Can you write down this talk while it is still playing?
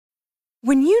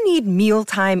When you need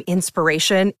mealtime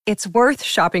inspiration, it's worth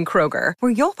shopping Kroger,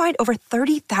 where you'll find over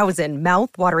 30,000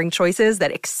 mouth-watering choices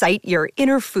that excite your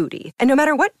inner foodie. And no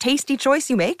matter what tasty choice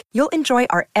you make, you'll enjoy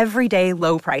our everyday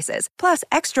low prices, plus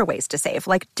extra ways to save,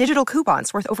 like digital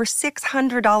coupons worth over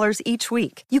 $600 each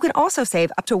week. You can also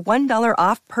save up to $1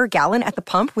 off per gallon at the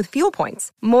pump with fuel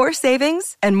points. More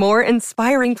savings and more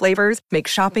inspiring flavors make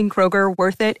shopping Kroger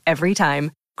worth it every time.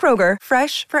 Kroger,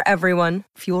 fresh for everyone.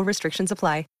 Fuel restrictions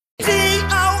apply.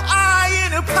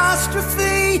 DOIN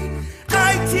apostrophe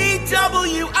ITWIT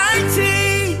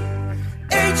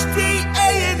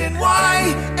HDANNY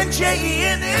and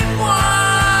JENNY.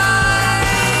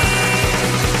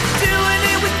 Doing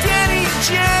it with Danny and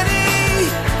Jenny.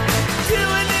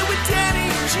 Doing it with Danny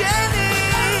and Jenny.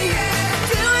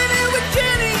 Doing it with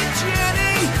Danny and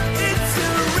Jenny. It's a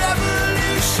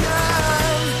revolution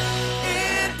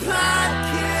in podcast.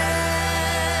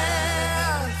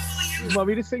 You want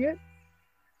me to sing it?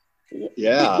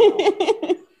 Yeah.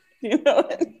 You know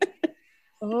it.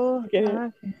 Oh, yeah.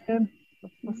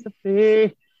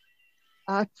 Apostrophe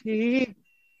ITWITHDANNY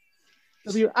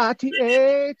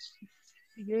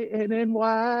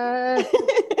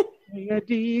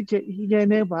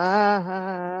DJENNY.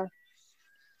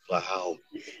 Wow.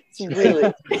 It's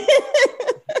really.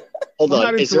 Hold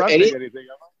on. Is there any? Anything,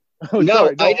 Oh,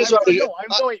 no, I just want to.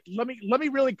 Let me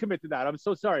really commit to that. I'm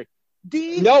so sorry.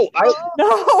 No,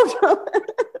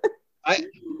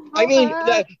 I mean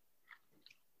that.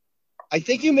 I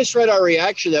think you misread our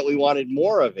reaction that we wanted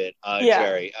more of it,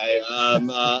 Jerry.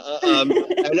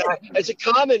 It's a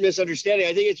common misunderstanding.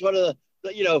 I think it's one of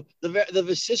the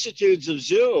vicissitudes of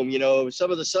Zoom. Some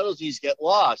of the subtleties get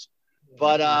lost.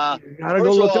 But you gotta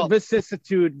go look at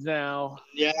vicissitudes now.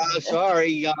 Yeah, sorry,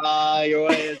 you're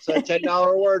right. It's a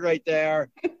 $10 word right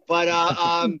there. But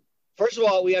first of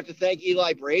all, we have to thank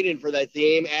Eli Braden for that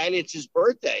theme, and it's his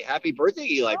birthday. Happy birthday,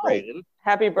 Eli Braden!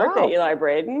 Happy birthday, Eli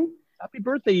Braden! Happy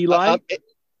birthday, Eli!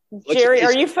 Jerry,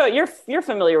 you're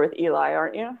familiar with Eli,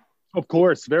 aren't you? Of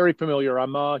course, very familiar.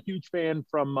 I'm a huge fan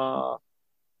from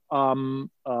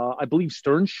I believe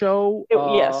Stern Show.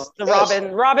 Yes,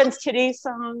 Robin's Titty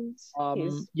songs.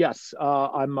 Yes,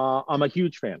 I'm a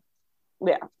huge fan.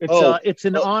 Yeah, it's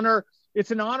an honor.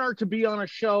 It's an honor to be on a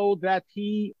show that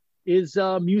he is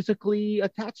musically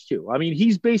attached to. I mean,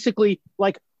 he's basically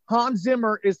like Hans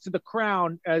Zimmer is to The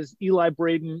Crown as Eli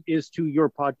Braden is to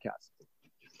your podcast.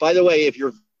 By the way, if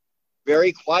you're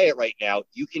very quiet right now,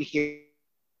 you can hear.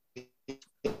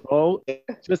 Oh,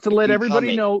 just to let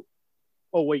everybody know.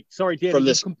 Oh wait, sorry, Dan. From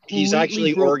this, he's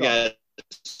actually orgasmed.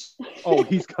 Oh,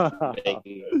 he's got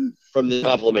from the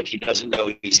compliment he doesn't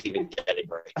know he's even getting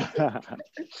right.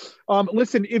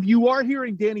 Listen, if you are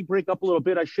hearing Danny break up a little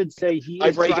bit, I should say he is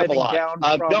I break driving up a lot. down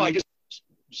from... No, I just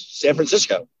San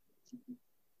Francisco.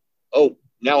 Oh,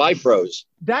 now I froze.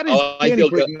 That is Danny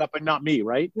breaking up and not me,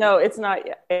 right? No, it's not.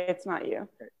 It's not you.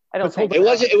 I don't think it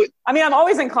was. I mean, I'm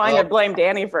always inclined to blame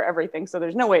Danny for everything, so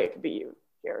there's no way it could be you,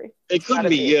 Gary. It couldn't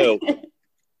be you,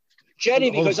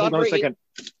 Jenny, because hold I'm breaking.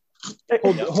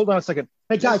 Hold on a second.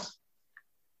 Hey guys,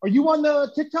 are you on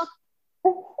the TikTok?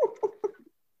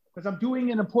 Because I'm doing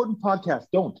an important podcast.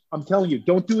 I'm telling you,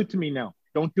 don't do it to me now.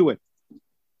 Don't do it.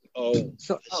 Oh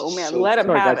man, let him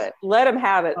have it. Let him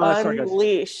have it.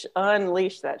 Unleash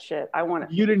that shit. I want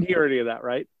it. You didn't hear any of that,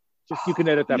 right? Just you can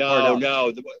edit that part out.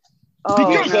 No.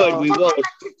 We will.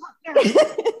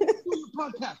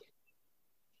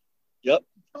 Yep.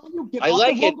 I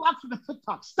like it.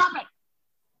 Stop it.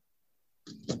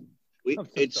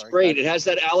 It's great. It has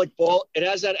that Alec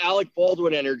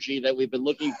Baldwin energy that we've been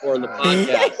looking for in the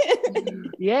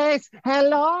podcast. Yes.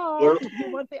 Hello.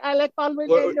 You want the Alec Baldwin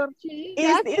energy?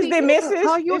 Is the Mrs.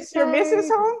 How you say, your Mrs.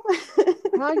 home?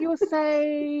 How you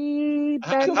say?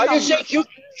 How you say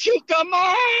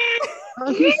cucumber? How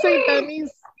you say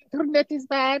Benny's internet is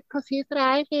bad because he's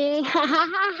driving.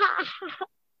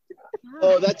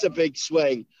 Oh, that's a big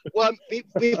swing. Well,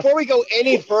 before we go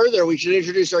any further, we should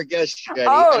introduce our guest, Jenny.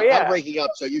 I'm breaking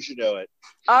up, so you should know it.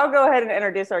 I'll go ahead and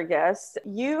introduce our guest.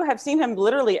 You have seen him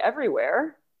literally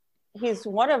everywhere. He's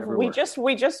one of everywhere.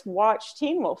 We just watched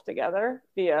Teen Wolf together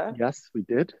via. Yes, we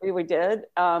did. We did.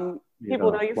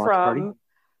 People know you from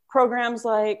programs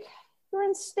like you're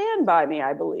in Stand By Me,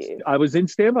 I believe. I was in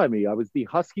Stand By Me. I was the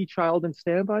husky child in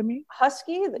Stand By Me.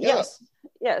 Husky? Yeah.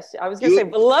 Yes. I was going to say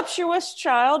voluptuous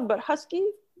child, but husky?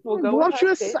 We'll go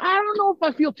voluptuous. I don't know if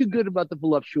I feel too good about the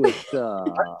voluptuous.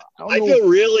 I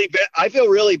feel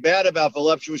really bad about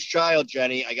voluptuous child,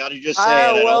 Jenny. I got to just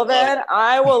say. Well, then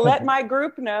I will let my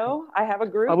group know. I have a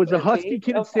group. I was a husky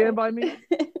kid in Stand By Me.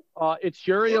 It's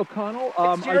Jerry O'Connell.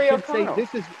 I should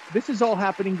say this is all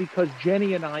happening because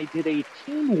Jenny and I did a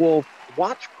Teen Wolf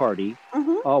watch party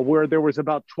Mhm. where there was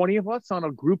about 20 of us on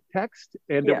a group text,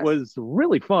 and it Yes. was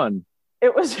really fun.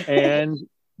 It was. And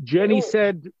Jenny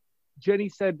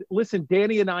It- said, listen,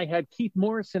 Danny and I had Keith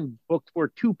Morrison booked for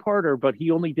a two-parter, but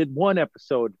he only did one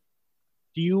episode.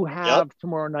 Do you have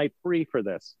tomorrow night free for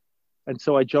this? And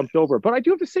so I jumped over. But I do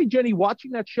have to say, Jenny,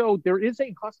 watching that show, there is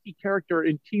a husky character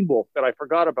in Teen Wolf that I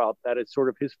forgot about that is sort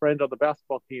of his friend on the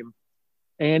basketball team.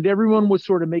 And everyone was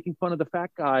sort of making fun of the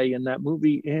fat guy in that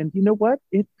movie. And you know what?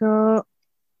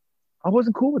 I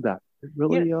wasn't cool with that. It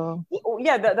really...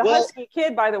 yeah, the husky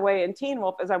kid, by the way, in Teen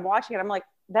Wolf, as I'm watching it, I'm like,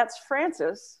 that's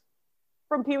Francis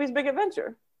from Pee-wee's Big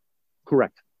Adventure.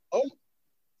 Correct. Oh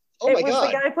It my was God.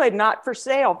 the guy who played Not for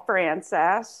Sale,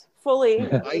 Francis, fully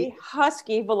a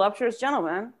husky, voluptuous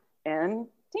gentleman in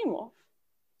Teen Wolf.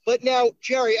 But now,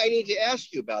 Jerry, I need to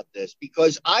ask you about this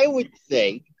because I would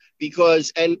think,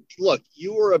 and look,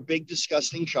 you were a big,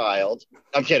 disgusting child.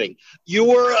 I'm kidding. You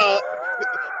were,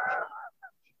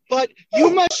 but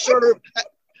you must serve.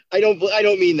 I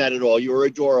don't mean that at all. You were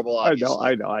adorable, obviously.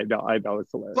 I know.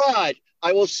 It's hilarious. But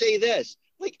I will say this.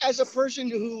 Like, as a person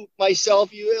who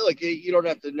myself, you don't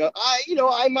have to know.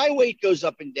 My weight goes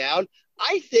up and down.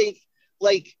 I think,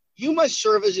 like, you must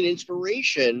serve as an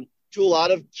inspiration to a lot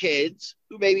of kids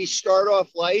who maybe start off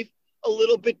life a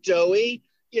little bit doughy,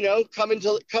 come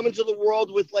into the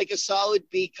world with like a solid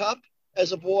B cup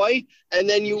as a boy, and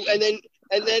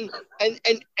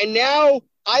now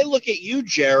I look at you,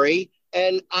 Jerry,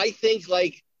 and I think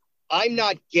like I'm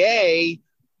not gay,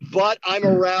 but I'm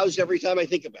aroused every time I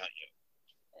think about you.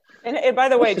 And by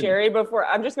the way, Jerry, before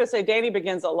I'm just going to say, Danny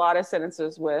begins a lot of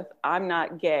sentences with "I'm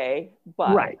not gay,"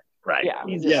 but Right. Yeah.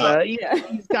 He's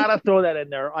got to throw that in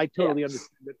there. I totally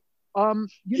understand it.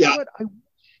 You know what?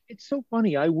 It's so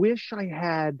funny. I wish I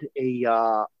had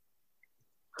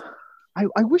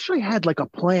I wish I had like a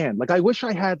plan. Like I wish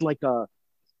I had like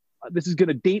this is going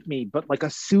to date me, but like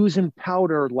a Susan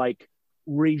Powder like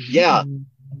regime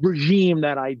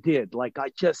that I did. Like I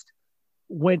just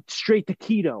went straight to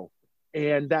keto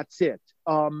and that's it.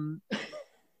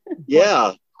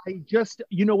 Yeah. I just,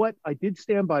 you know what? I did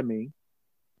Stand By Me.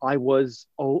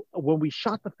 When we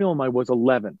shot the film, I was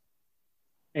 11.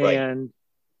 Right. And,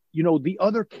 the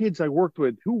other kids I worked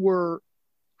with who were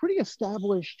pretty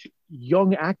established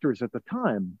young actors at the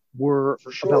time were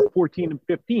about 14 and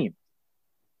 15.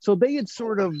 So they had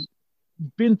sort of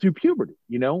been through puberty,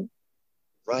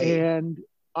 Right. And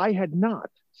I had not.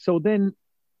 So then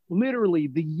literally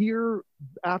the year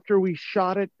after we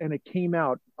shot it and it came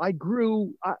out, I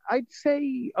grew, I'd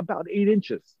say about 8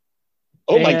 inches.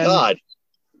 Oh my God.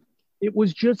 It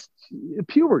was just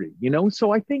puberty,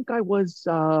 So I think I was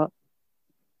a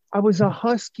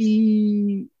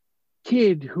husky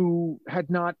kid who had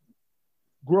not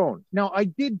grown. Now I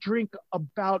did drink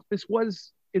this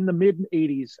was in the mid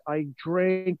 80s. I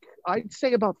drank, I'd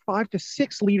say about 5 to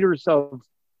 6 liters of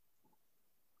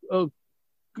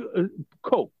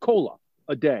cola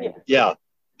a day. Yeah.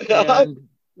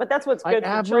 But that's what's good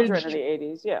for children in the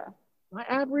 80s. Yeah. I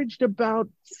averaged about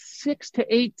 6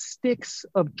 to 8 sticks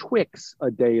of Twix a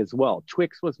day as well.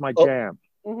 Twix was my jam.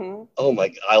 Mm-hmm. Oh my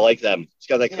God, I like them. It's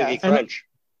got that cookie crunch.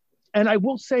 And I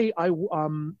will say,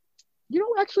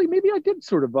 actually, maybe I did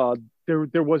sort of.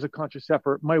 There was a conscious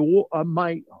effort. My wife.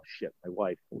 Holy shit,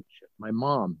 my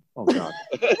mom. Oh God.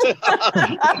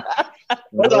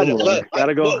 Hold on.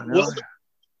 Gotta go.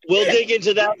 We'll dig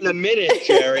into that in a minute,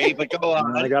 Jerry. But go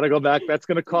on. I gotta go back. That's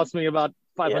gonna cost me about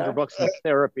 $500 in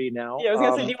therapy now. Yeah, I was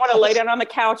gonna say, do you want to lay down on the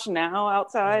couch now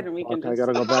outside, and we can? I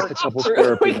gotta go back to couples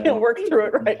therapy. We can work through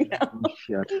it right now.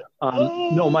 Shit.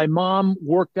 No, my mom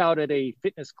worked out at a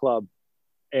fitness club,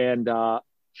 and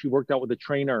she worked out with a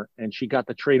trainer, and she got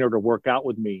the trainer to work out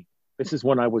with me. This is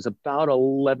when I was about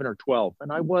 11 or 12, and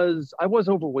I was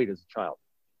overweight as a child.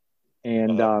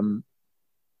 And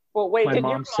well, wait, my did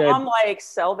mom your mom like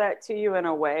sell that to you in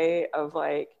a way of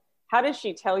like? How does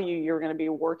she tell you you're going to be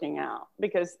working out?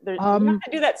 Because you have to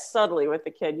do that subtly with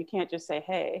the kid. You can't just say,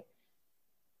 hey,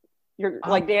 you're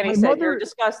like Danny said, you're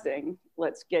disgusting.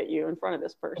 Let's get you in front of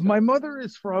this person. My mother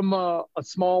is from a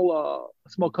small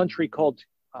country called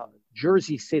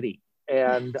Jersey City.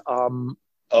 And I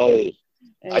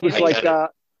was like,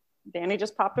 Danny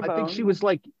just popped a bone. I think she was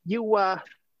like, you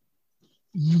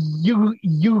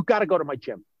got to go to my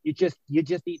gym. You're just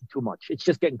eating too much. It's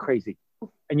just getting crazy.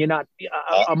 And you're not,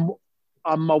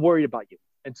 I'm worried about you.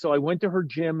 And so I went to her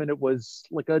gym and it was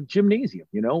like a gymnasium,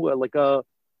 this is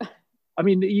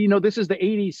the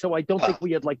 80s. So I don't think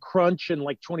we had like Crunch and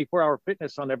like 24-hour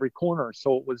fitness on every corner.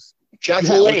 So it was. Jack It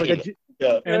was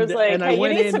like, hey, you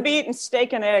need some eating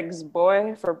steak and eggs,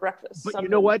 boy, for breakfast. But you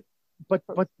know what? but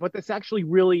this actually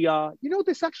really,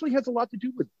 this actually has a lot to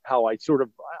do with how I sort of,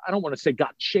 I don't want to say got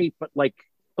in shape, but like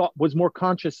was more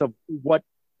conscious of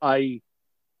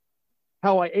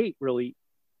how I ate really.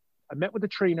 I met with a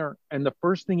trainer, and the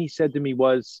first thing he said to me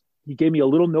was, he gave me a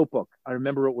little notebook. I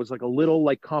remember it was like a little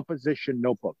like composition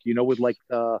notebook, with like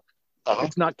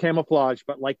it's not camouflage,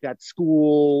 but like that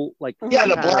school, like the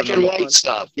black and white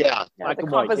stuff. Yeah. The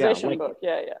composition book.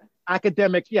 Yeah.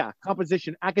 Academic,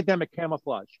 composition, academic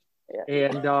camouflage.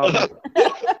 Yeah. And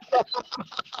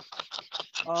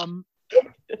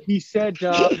he said,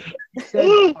 I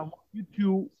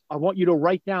want you to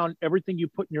write down everything you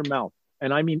put in your mouth.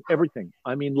 And I mean everything.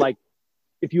 I mean, like,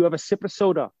 if you have a sip of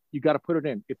soda, you got to put it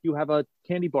in. If you have a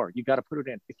candy bar, you got to put it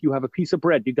in. If you have a piece of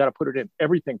bread, you got to put it in.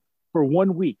 Everything. For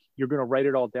 1 week, you're going to write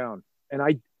it all down. And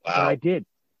I did.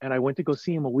 And I went to go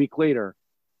see him a week later.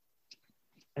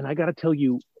 And I got to tell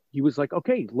you, he was like,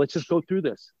 okay, let's just go through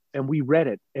this. And we read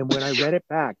it. And when I read it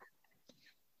back,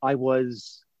 I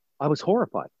was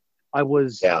horrified.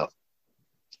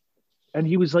 And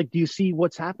he was like, do you see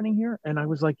what's happening here? And I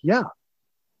was like, yeah.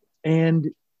 And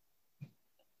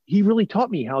he really taught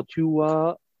me how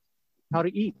to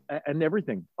eat and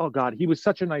everything. Oh God, he was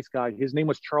such a nice guy. His name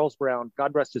was Charles Brown.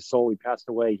 God rest his soul. He passed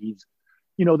away. He's,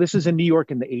 this is in New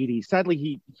York in the 80s. Sadly,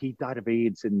 he died of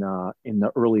AIDS in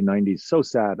the early 90s. So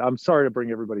sad. I'm sorry to bring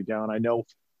everybody down. I know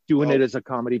doing it as a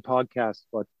comedy podcast,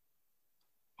 but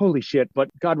holy shit.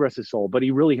 But God rest his soul. But he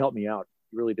really helped me out.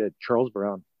 He really did. Charlie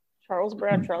Brown.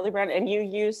 And you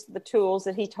used the tools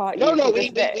that he taught you. No,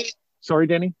 Sorry,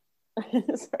 Danny.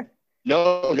 Sorry.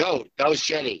 No, that was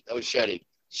Jenny.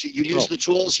 You used the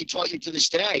tools he taught you to this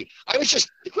day.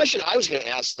 The question I was going to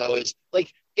ask though is,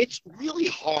 like, it's really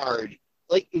hard.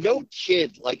 Like, no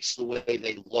kid likes the way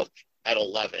they look at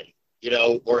 11,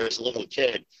 or as a little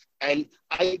kid. And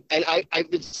I've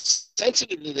been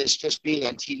sensitive to this just being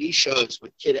on TV shows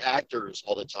with kid actors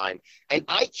all the time. And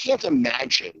I can't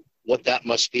imagine what that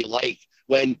must be like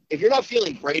if you're not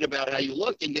feeling great about how you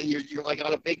look, and then you're like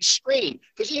on a big screen.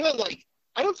 Because even like,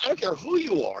 I don't care who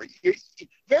you are.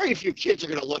 Very few kids are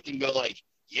going to look and go like,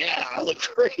 yeah, I look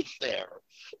great there.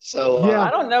 So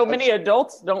I don't know. Many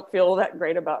adults don't feel that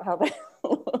great about how they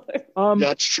look.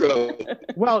 That's true.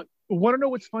 Well, want to know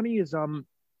what's funny is, I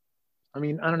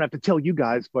don't have to tell you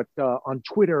guys, but on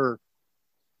Twitter,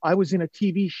 I was in a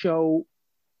TV show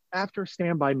after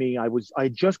Stand By Me. I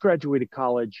just graduated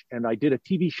college, and I did a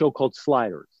TV show called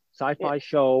Sliders, sci-fi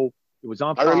show. It was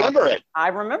on Fox. I remember it.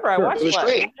 I watched it. It was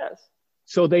great. Yes.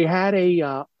 So they had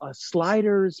a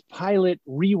Sliders pilot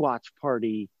rewatch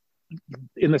party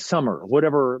in the summer,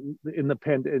 whatever,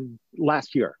 in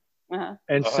last year. Uh-huh.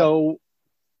 And so,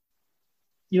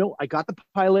 I got the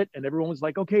pilot, and everyone was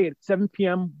like, okay, at 7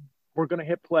 p.m., we're going to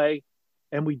hit play.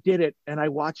 And we did it, and I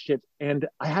watched it. And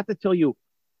I have to tell you,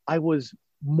 I was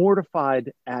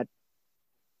mortified at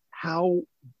how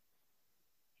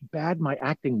bad my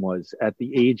acting was at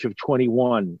the age of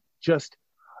 21. Just,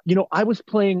 I was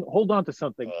playing, hold on to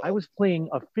something. I was playing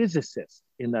a physicist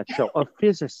in that show, a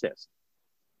physicist.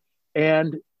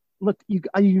 And look, you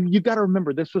got to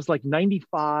remember, this was like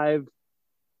 95.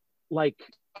 Like,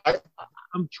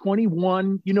 I'm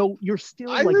 21. You're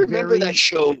still I like remember that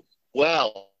show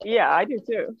well. Yeah, I do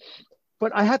too.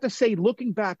 But I have to say,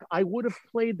 looking back, I would have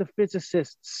played the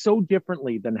physicist so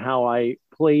differently than how I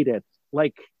played it.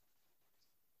 Like,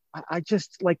 I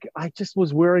just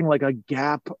was wearing like a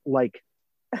Gap like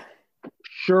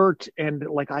shirt, and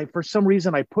like for some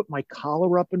reason I put my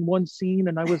collar up in one scene,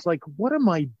 and I was like, what am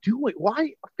I doing?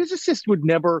 Why? A physicist would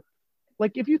never,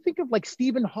 like, if you think of like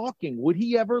Stephen Hawking, would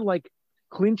he ever like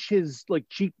clench his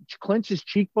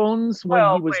cheekbones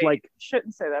when he was like?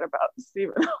 Shouldn't say that about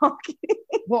Stephen Hawking.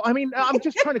 Well, I mean, I'm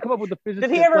just trying to come up with a physicist.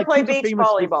 Did he ever like, play beach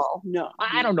volleyball? No,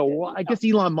 I don't know. I guess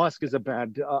Elon Musk is a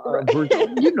bad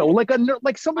version.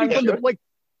 Like somebody from the like.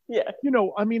 Yeah.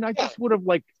 I mean, I just would have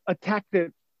like attacked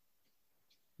it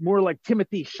more like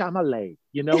Timothy Chalamet.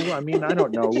 I mean, I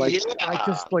don't know. Like, I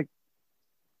just like.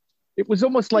 It was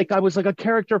almost like I was like a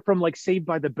character from like Saved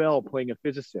by the Bell playing a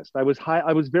physicist. I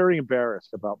was very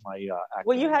embarrassed about my acting.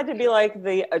 Well, you had to be like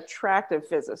the attractive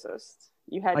physicist.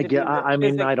 You had to. I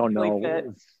mean, I don't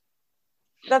know.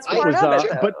 That's part of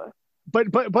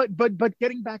it. But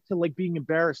getting back to like being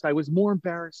embarrassed, I was more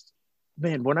embarrassed.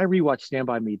 Man, when I rewatched Stand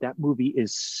By Me, that movie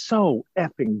is so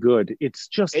effing good. It's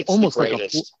almost like a.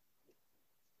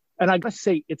 And I gotta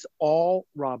say, it's all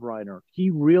Rob Reiner. He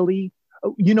really.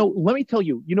 Let me tell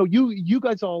you, you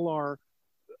guys all are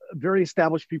very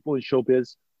established people in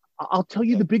showbiz. I'll tell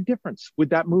you the big difference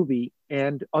with that movie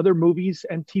and other movies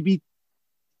and TV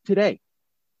today.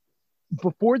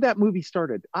 Before that movie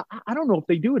started, I don't know if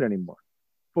they do it anymore.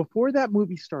 before that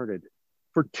movie started,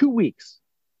 for 2 weeks,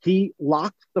 he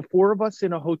locked the four of us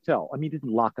in a hotel. I mean, he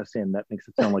didn't lock us in. That makes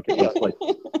it sound like it was like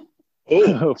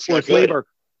forced labor.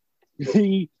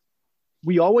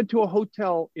 We all went to a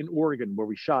hotel in Oregon where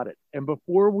we shot it. And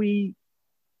before we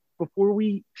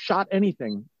shot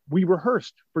anything, we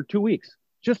rehearsed for 2 weeks.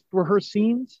 Just rehearsed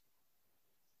scenes,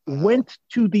 went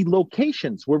to the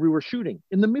locations where we were shooting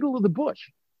in the middle of the bush.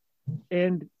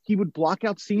 And he would block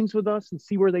out scenes with us and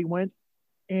see where they went.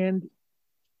 And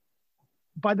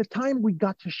by the time we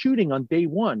got to shooting on day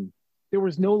one, there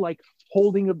was no like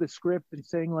holding of the script and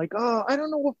saying like, oh, I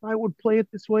don't know if I would play it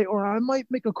this way, or I might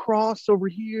make a cross over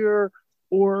here,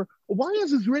 or why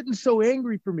is this written so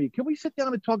angry for me? Can we sit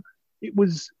down and talk?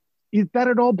 That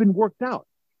had all been worked out.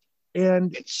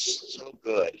 And it's so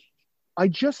good. I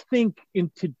just think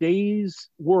in today's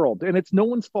world, and it's no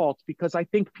one's fault, because I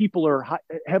think people are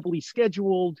heavily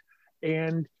scheduled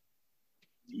and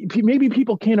maybe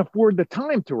people can't afford the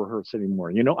time to rehearse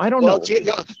anymore. You know, I don't know.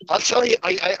 I'll tell you,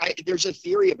 I there's a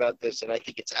theory about this, and I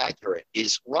think it's accurate,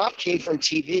 is Rob came from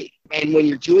TV. And when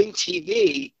you're doing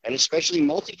TV, and especially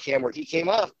multicam where he came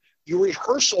up, you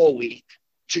rehearse all week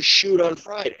to shoot on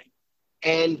Friday.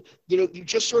 And, you know, you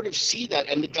just sort of see that.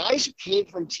 And the guys who came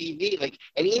from TV, like,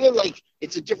 and even like,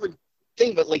 it's a different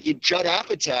thing, but like Judd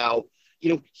Apatow, you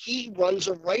know, he runs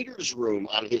a writer's room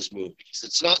on his movies.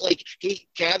 It's not like he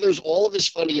gathers all of his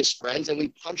funniest friends and we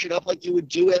punch it up like you would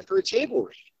do after a table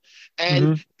read.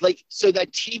 And like, so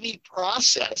that TV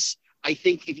process, I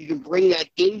think if you can bring that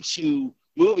into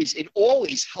movies, it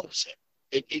always helps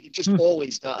it. It just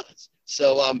always does.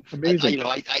 So, amazing.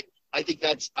 I think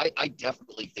I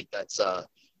definitely think that's a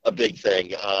big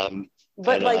thing.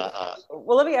 But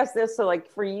well, let me ask this. So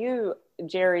like for you,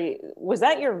 Jerry, was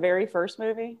that your very first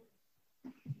movie?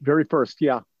 Very first,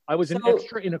 yeah. I was an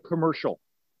extra in a commercial.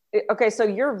 Okay, so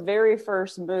your very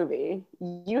first movie,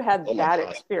 you had that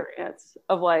experience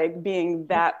of like being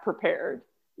that prepared,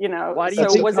 you know. Was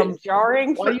it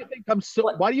jarring? Why do you think I'm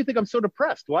so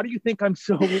depressed? Why do you think I'm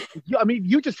so I mean,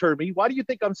 you just heard me. Why do you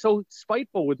think I'm so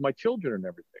spiteful with my children and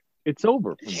everything? It's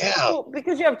over. Yeah. Well,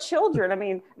 because you have children. I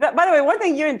mean, by the way, one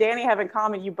thing you and Danny have in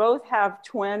common, you both have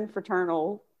twin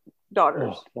fraternal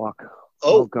daughters. Oh, fuck.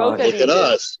 Oh, God. Look at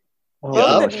us.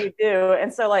 Both of you do.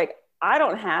 And so, like, I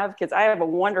don't have kids. I have a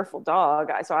wonderful dog.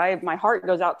 So my heart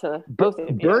goes out to both of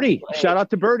you. Birdie. Like, shout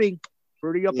out to Birdie.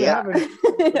 Birdie up in heaven.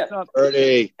 What's up?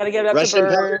 Birdie. Gotta give it up to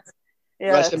Bird.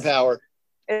 Yes. Rest in power.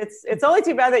 It's only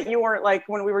too bad that you weren't like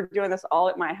when we were doing this all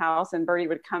at my house and Birdie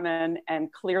would come in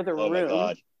and clear the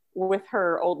room with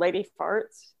her old lady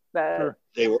farts. They're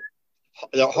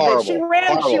horrible. She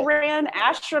ran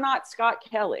astronaut Scott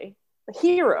Kelly, the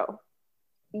hero,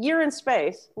 year in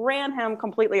space, ran him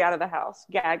completely out of the house,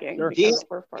 gagging because of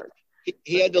her farts.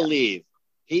 He had to leave.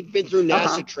 He'd been through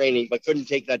NASA training, but couldn't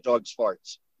take that dog's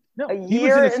farts. No, he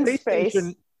was in a space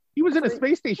station. He was in a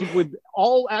space station with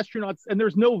all astronauts, and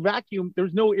there's no vacuum,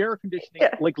 there's no air conditioning,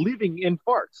 like living in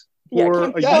farts.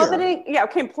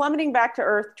 Came plummeting back to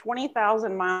Earth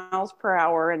 20,000 miles per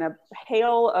hour in a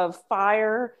hail of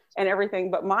fire and everything.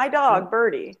 But my dog,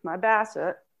 Birdie, my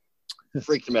Basset,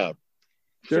 freaked him out.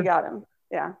 She got him.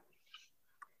 Yeah.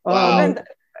 Wow.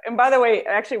 And by the way,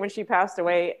 actually, when she passed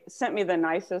away, sent me the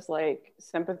nicest like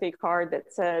sympathy card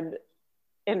that said,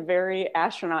 in very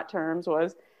astronaut terms,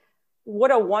 was,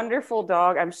 "What a wonderful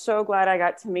dog. I'm so glad I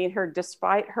got to meet her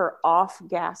despite her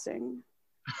off-gassing."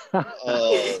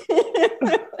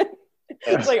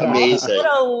 It's like amazing.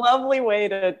 What a lovely way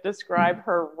to describe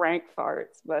her rank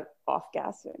farts, but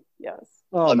off-gassing. Yes.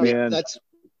 Oh, man. That's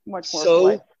much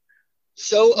more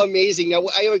so amazing. Now,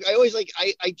 I always like,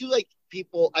 I do like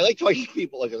people, I like talking to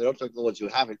people, like I don't talk to the ones who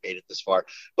haven't made it this far,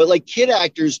 but like kid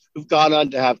actors who've gone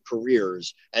on to have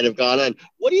careers and have gone on.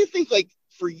 What do you think, like,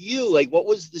 for you, like, what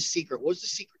was the secret? What was the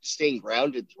secret to staying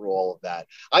grounded through all of that?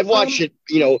 I've watched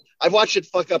it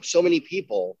fuck up so many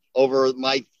people over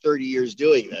my 30 years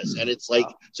doing this. And it's like,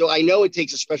 so I know it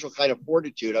takes a special kind of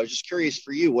fortitude. I was just curious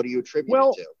for you, what do you attribute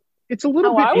it to? It's a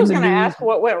little bit. I was going to ask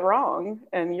what went wrong,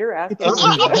 and you're asking.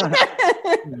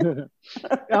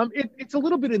 It's a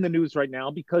little bit in the news right now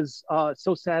because,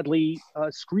 so sadly,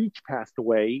 Screech passed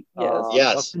away.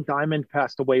 Yes. Dustin Diamond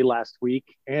passed away last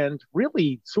week, and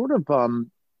really sort of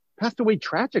passed away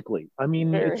tragically. I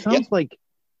mean, it sounds like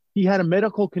he had a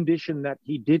medical condition that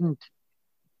he didn't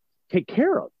take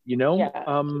care of. You know.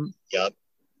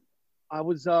 I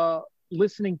was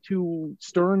listening to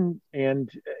Stern, and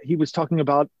he was talking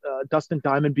about Dustin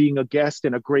Diamond being a guest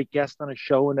and a great guest on a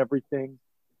show and everything.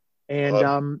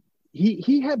 And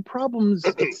he had problems,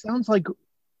 it sounds like,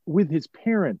 with his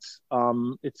parents.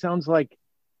 It sounds like,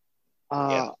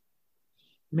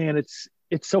 man,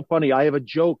 it's so funny. I have a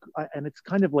joke, and it's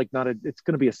kind of like it's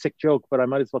going to be a sick joke, but I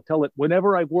might as well tell it.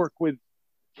 Whenever I work with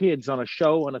kids on a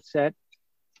show, on a set,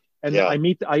 and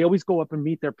I always go up and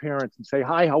meet their parents and say,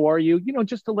 "Hi, how are you?" You know,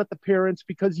 just to let the parents,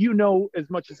 because you know as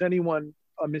much as anyone,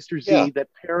 Mr. Z, that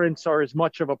parents are as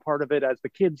much of a part of it as the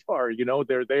kids are. You know,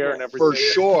 they're there and everything. For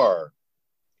sure.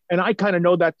 And I kind of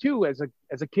know that too, as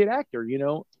a kid actor. You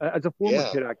know, as a former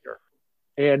kid actor,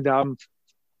 and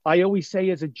I always say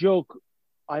as a joke,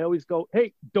 I always go,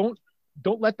 "Hey, don't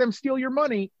let them steal your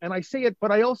money." And I say it,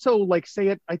 but I also like say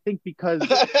it, I think, because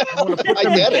I want to put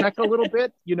them in check a little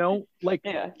bit, you know, like,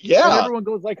 and everyone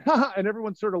goes like, haha, and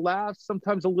everyone sort of laughs,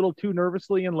 sometimes a little too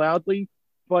nervously and loudly,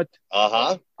 but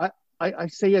I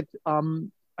say it,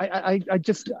 I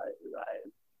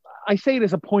say it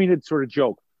as a pointed sort of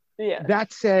joke. Yeah.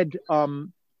 That said,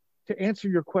 to answer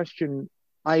your question,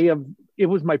 it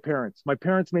was my parents. My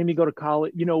parents made me go to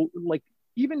college, you know, like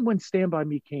even when Stand By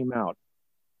Me came out,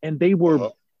 and you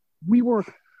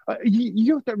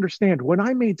have to understand, when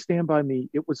I made Stand By Me,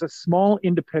 it was a small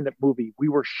independent movie. We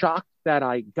were shocked that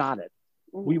I got it.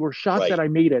 We were shocked that I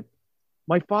made it.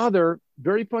 My father,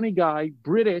 very funny guy,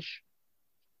 British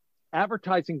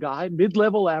advertising guy,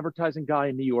 mid-level advertising guy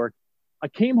in New York. I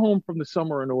came home from the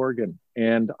summer in Oregon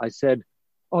and I said,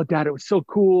 "Oh, Dad, it was so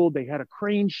cool. They had a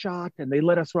crane shot and they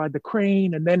let us ride the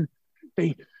crane. And then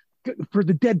for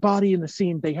the dead body in the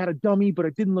scene, they had a dummy, but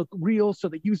it didn't look real. So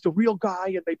they used a real guy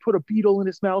and they put a beetle in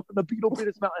his mouth and the beetle bit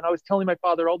his mouth." And I was telling my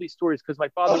father all these stories because my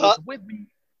father was with me.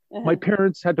 My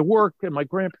parents had to work and my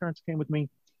grandparents came with me.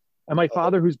 And my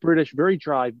father, who's British, very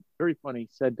dry, very funny,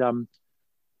 said,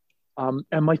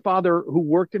 and my father, who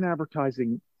worked in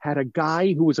advertising, had a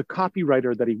guy who was a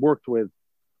copywriter that he worked with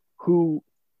who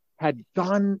had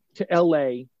gone to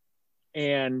LA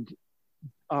and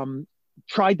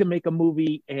tried to make a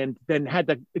movie and then had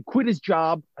to quit his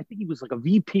job. I think he was like a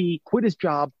VP, quit his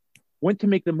job, went to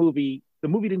make the movie. The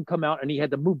movie didn't come out and he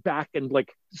had to move back and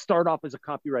like start off as a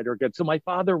copywriter again. So my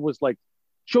father was like,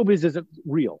 showbiz isn't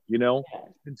real, you know?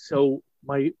 And so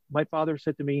my father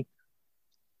said to me,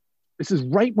 this is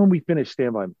right when we finished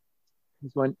Stand By Me.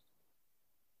 He's going,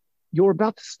 "You're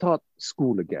about to start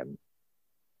school again.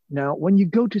 Now, when you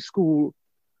go to school,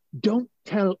 don't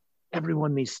tell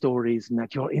everyone these stories and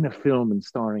that you're in a film and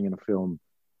starring in a film,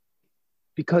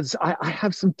 because I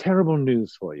have some terrible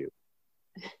news for you.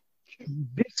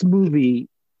 This movie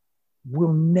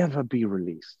will never be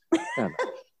released. Ever.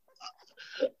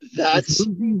 This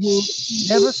movie will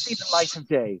never see the light of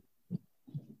day.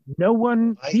 No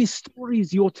one, these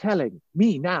stories you're telling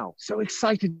me now so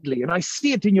excitedly, and I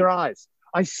see it in your eyes.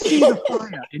 I see the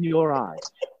fire in your eyes.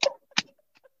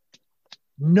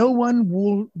 No one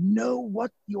will know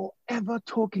what you're ever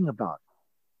talking about.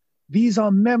 These are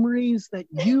memories that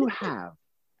you have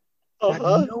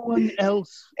that no one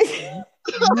else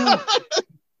knows.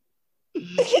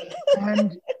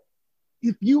 And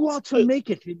if you are to make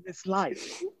it in this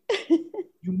life,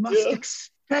 you must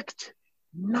expect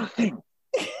nothing.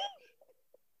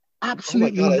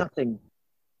 Absolutely nothing.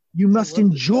 You must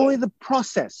enjoy the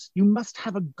process. You must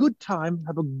have a good time,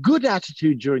 have a good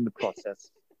attitude during the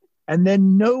process, and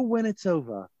then know when it's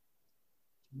over,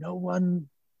 no one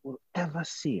will ever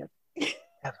see it,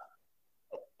 ever."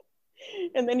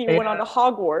 And then you went on to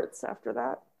Hogwarts after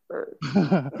that.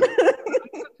 I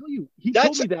tell you, he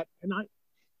told me that,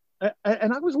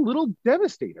 and I was a little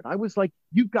devastated. I was like,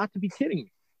 "You've got to be kidding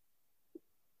me."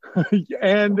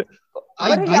 And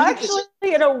but he actually,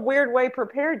 in a weird way,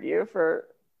 prepared you for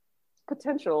the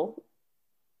potential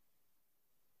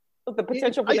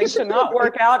for things to not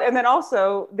work out, and then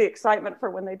also the excitement for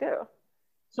when they do.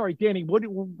 Sorry, Danny, what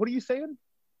are you saying?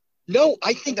 No,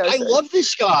 I think I love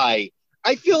this guy.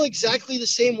 I feel exactly the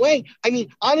same way. I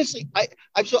mean, honestly,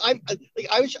 I'm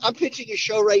pitching a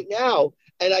show right now,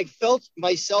 and I felt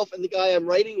myself and the guy I'm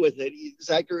writing with it,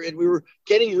 Zachary, and we were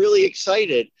getting really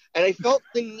excited. And I felt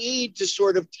the need to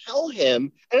sort of tell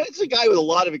him, and it's a guy with a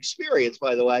lot of experience,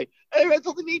 by the way. And I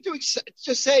felt the need to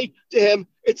just say to him,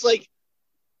 it's like,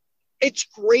 it's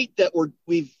great that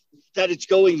that it's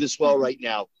going this well right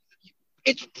now.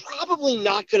 It's probably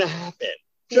not going to happen.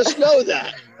 Just know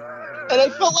that. And I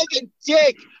felt like a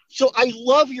dick. So I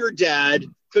love your dad,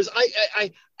 because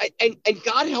and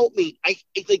God help me, I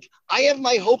think I have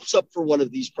my hopes up for one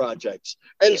of these projects,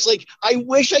 and it's like I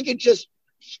wish I could just.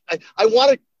 I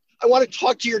want to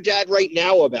talk to your dad right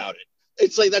now about it.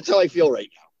 It's like that's how I feel right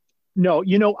now.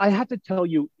 No, I have to tell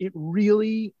you, it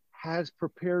really has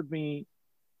prepared me.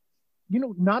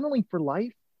 Not only for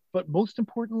life, but most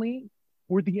importantly,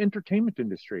 for the entertainment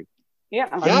industry. Yeah.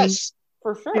 Yes.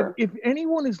 For sure. If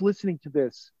anyone is listening to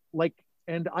this,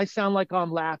 and I sound like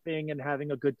I'm laughing and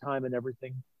having a good time and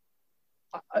everything,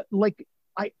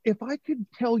 if I could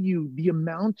tell you the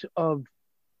amount of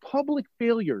public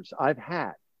failures I've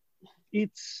had,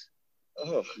 it's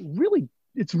really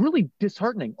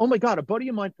disheartening. Oh my God, a buddy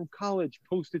of mine from college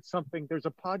posted something. There's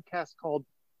a podcast called,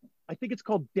 I think it's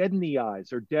called Dead in the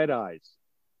Eyes or Dead Eyes.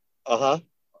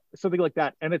 Something like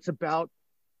that. And it's about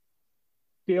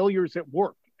failures at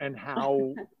work and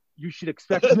how you should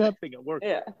expect nothing at work.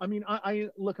 Yeah. I mean, I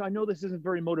look, I know this isn't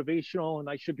very motivational and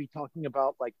I should be talking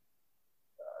about like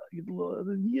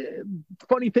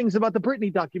funny things about the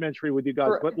Britney documentary with you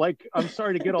guys, but like, I'm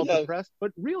sorry to get all depressed,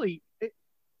 but really,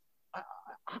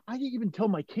 I even tell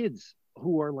my kids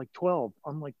who are like 12,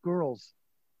 I'm like, girls,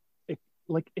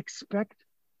 expect,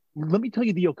 let me tell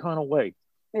you the O'Connell way.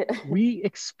 Yeah. We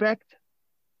expect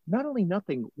not only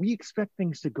nothing, we expect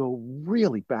things to go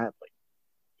really badly.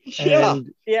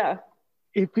 And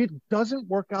if it doesn't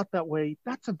work out that way,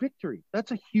 that's a victory.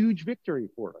 That's a huge victory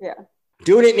for us. Yeah.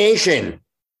 Doing It Nation.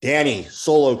 Danny,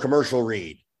 solo commercial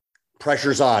read.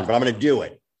 Pressure's on, but I'm going to do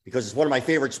it because it's one of my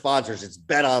favorite sponsors. It's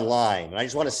Bet Online. And I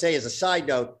just want to say as a side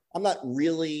note, I'm not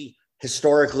really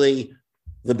historically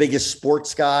the biggest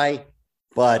sports guy,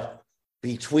 but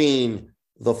between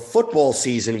the football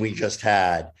season we just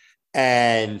had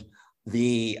and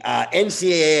the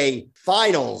NCAA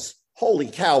finals, holy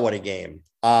cow, what a game.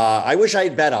 I wish I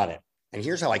had bet on it. And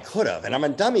here's how I could have. And I'm a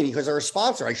dummy because they're a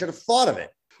sponsor. I should have thought of it.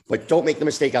 But don't make the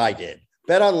mistake I did.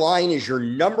 Bet Online is your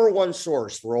number one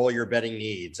source for all your betting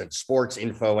needs and sports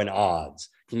info and odds.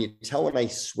 Can you tell when I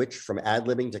switched from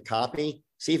ad-libbing to copy?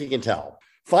 See if you can tell.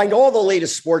 Find all the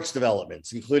latest sports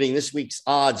developments, including this week's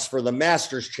odds for the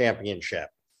Masters Championship,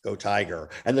 go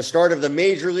Tiger, and the start of the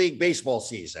Major League Baseball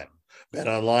season. Bet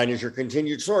Online is your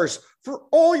continued source for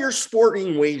all your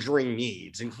sporting wagering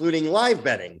needs, including live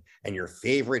betting and your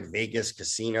favorite Vegas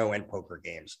casino and poker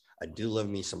games. I do love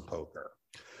me some poker,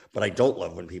 but I don't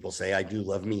love when people say I do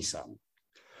love me some.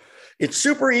 It's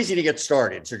super easy to get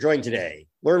started, so join today.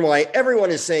 Learn why everyone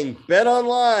is saying Bet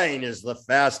Online is the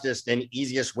fastest and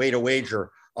easiest way to wager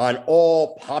on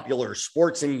all popular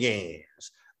sports and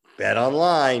games. Bet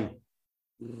Online,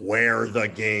 where the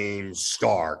game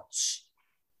starts.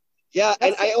 Yeah,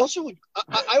 and I also would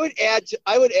add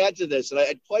to this, and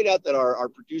I'd point out that our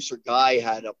producer Guy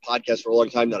had a podcast for a long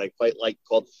time that I quite like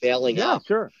called Failing Up.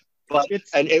 Sure. But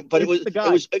it's the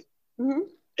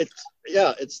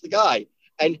guy.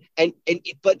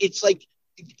 But it's like,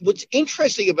 what's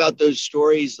interesting about those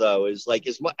stories though is like,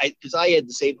 because I had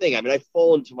the same thing. I mean, I've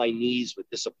fallen to my knees with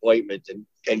disappointment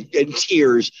and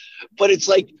tears, but it's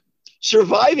like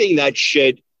surviving that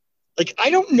shit. Like, I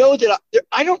don't know that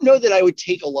I would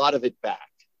take a lot of it back.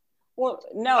 Well,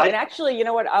 no, and actually, you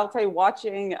know what? I'll tell you,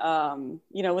 watching,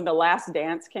 when The Last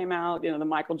Dance came out, the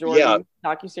Michael Jordan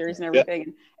docuseries and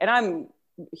everything, and I'm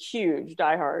a huge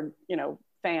diehard,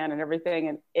 fan and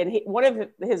everything, and one of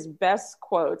his best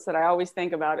quotes that I always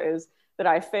think about is that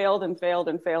I failed and failed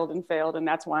and failed and failed, and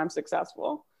that's why I'm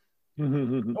successful.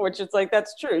 Which is like,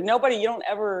 that's true. You don't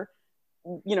ever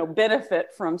benefit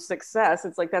from success.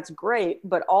 It's like, that's great,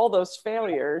 but all those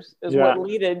failures is what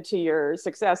led to your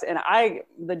success. And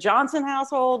the Johnson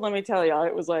household, let me tell you,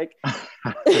 it was like,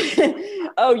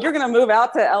 oh, you're gonna move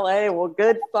out to LA, well,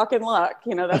 good fucking luck,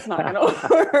 that's not gonna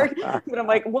work. But I'm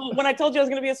like, well, when I told you I was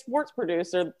gonna be a sports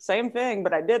producer, same thing,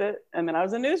 but I did it, and then I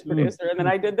was a news producer, and then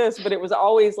I did this. But it was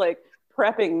always like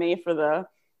prepping me for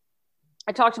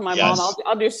I talked to my mom,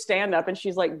 I'll do stand-up, and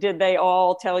she's like, did they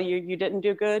all tell you didn't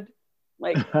do good?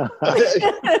 Like, well,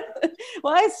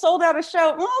 I sold out a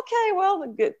show. Well, okay,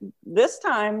 well, this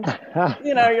time,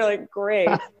 you're like, great.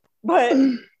 But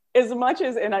as much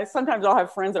as, and sometimes I'll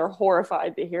have friends that are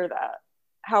horrified to hear that.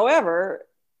 However,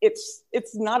 it's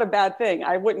not a bad thing.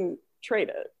 I wouldn't trade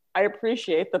it. I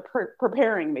appreciate the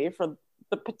preparing me for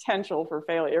the potential for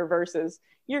failure versus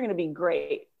you're going to be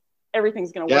great.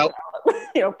 Everything's going to work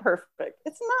out, perfect.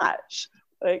 It's not.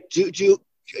 Like,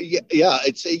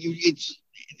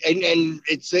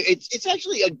 it's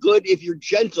actually a good, if you're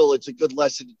gentle, it's a good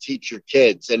lesson to teach your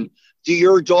kids. And do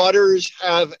your daughters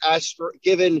have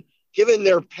given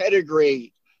their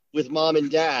pedigree with mom and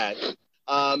dad,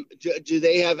 do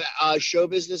they have show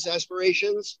business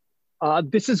aspirations?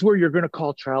 This is where you're going to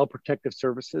call Child Protective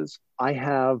Services. I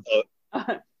have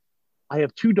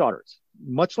two daughters,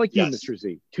 much like you, Mr.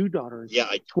 Z. Two daughters,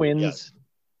 twins. Yes.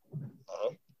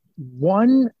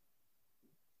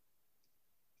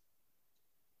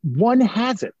 One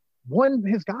has it. One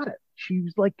has got it.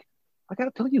 She's like, I got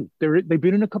to tell you, they've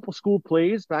been in a couple school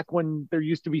plays back when there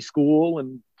used to be school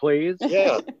and plays.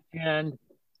 Yeah. And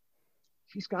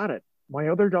she's got it. My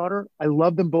other daughter, I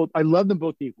love them both. I love them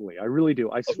both equally. I really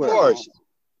do. I swear. Of course.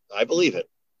 I believe it.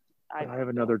 I have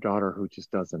another daughter who just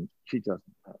doesn't. She doesn't.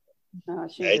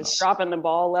 She's just dropping the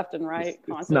ball left and right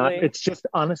constantly. It's just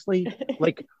honestly,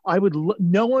 like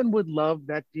no one would love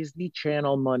that Disney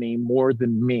Channel money more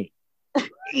than me.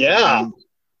 Yeah.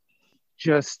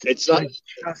 It's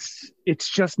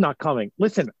just not coming.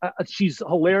 Listen, she's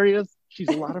hilarious. She's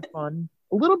a lot of fun.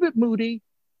 A little bit moody.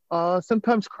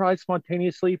 Sometimes cries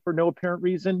spontaneously for no apparent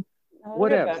reason.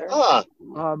 Whatever.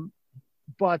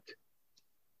 But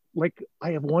like,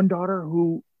 I have one daughter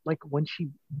who, like, when she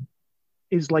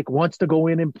is like wants to go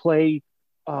in and play,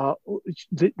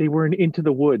 they were in Into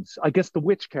the Woods. I guess the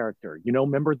witch character. You know,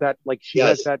 remember that? Like she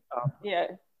has that.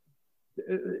 There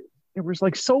was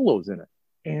like solos in it,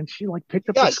 and she like picked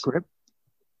up the script,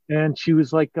 and she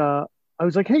was like, I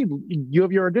was like, hey, you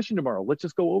have your audition tomorrow. Let's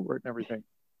just go over it and everything.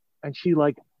 And she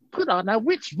like put on a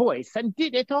witch voice and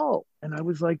did it all. And I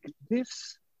was like,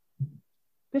 this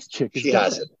chick is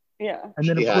got it. Yeah. And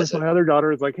then, of course, my other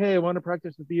daughter is like, hey, I want to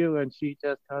practice with you. And she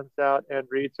just comes out and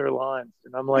reads her lines.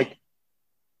 And I'm like,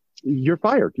 you're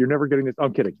fired. You're never getting this.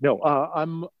 I'm kidding.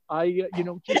 No,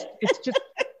 it's just,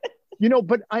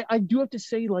 but I do have to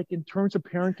say, like, in terms of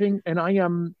parenting, and I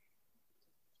am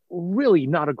really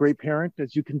not a great parent,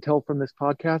 as you can tell from this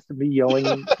podcast, and me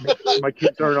yelling, my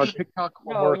kids aren't on TikTok.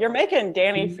 No, you're making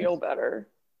Danny feel better.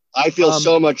 I feel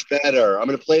so much better. I'm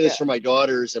going to play this for my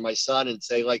daughters and my son and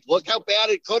say, like, look how bad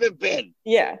it could have been.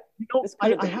 Yeah.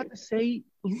 I have to say,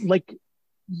 like,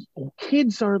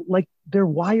 kids are like, they're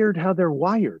wired how they're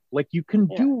wired. Like, you can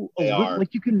you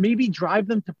can maybe drive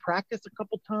them to practice a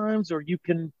couple times, or you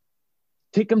can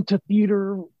take them to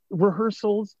theater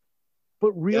rehearsals,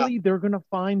 but really they're going to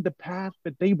find the path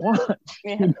that they want.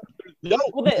 Yeah.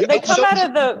 Well, they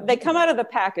come out of the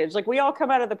package. Like, we all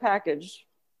come out of the package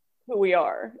who we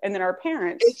are, and then our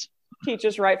parents teach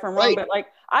us right from wrong. But like,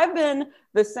 I've been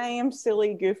the same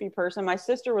silly, goofy person. My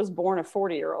sister was born a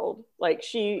 40-year-old. Like,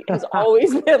 she has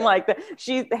always been like that.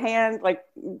 She's the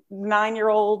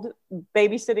 9-year-old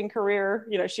babysitting career.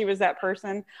 You know, she was that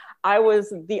person. I was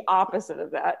the opposite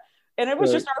of that. And it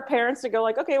was just our parents to go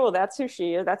like, okay, well, that's who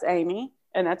she is. That's Amy,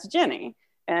 and that's Jenny.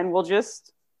 And we'll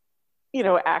just,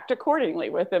 act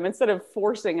accordingly with them instead of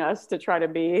forcing us to try to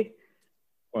be,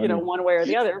 one way or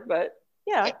the other. But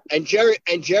yeah. And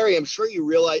Jerry, I'm sure you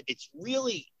realize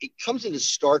it comes into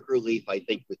stark relief, I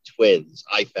think, with twins.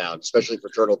 I found, especially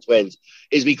fraternal twins,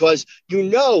 is because,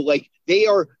 like,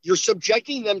 you're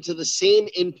subjecting them to the same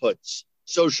inputs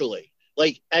socially.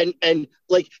 Like, and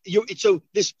like so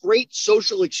this great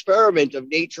social experiment of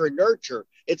nature and nurture.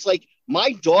 It's like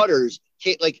my daughters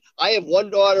like, I have one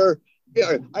daughter.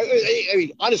 Yeah, I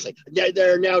mean, honestly,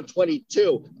 they're now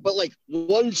 22, but like,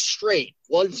 one's straight,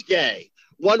 one's gay.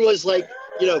 One was like,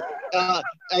 and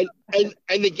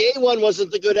the gay one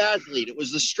wasn't the good athlete; it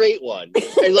was the straight one.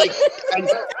 And like, and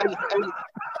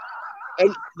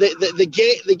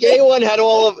the gay one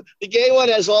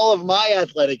has all of my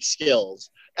athletic skills,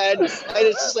 and it's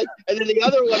just like, and then the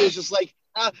other one is just like.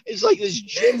 It's like this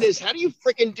gymnast. How do you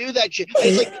freaking do that shit? And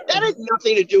it's like, that had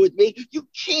nothing to do with me. You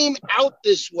came out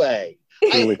this way.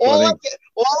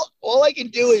 All I can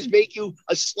do is make you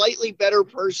a slightly better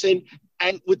person,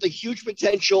 and with the huge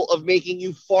potential of making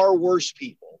you far worse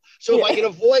people. So if I can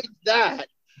avoid that,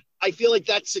 I feel like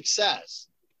that's success.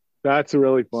 That's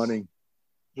really funny.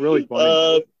 Really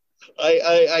funny.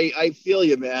 I feel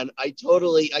you, man. I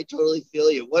totally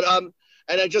feel you.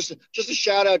 And I just a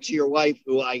shout out to your wife,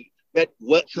 who I met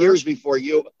years before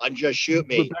you on Just Shoot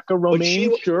Me. Rebecca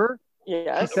Romaine, sure.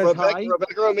 Yes. Rebecca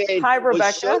Romaine. Hi,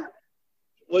 Rebecca.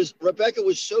 Rebecca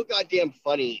was so goddamn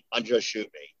funny on Just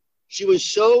Shoot Me. She was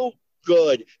so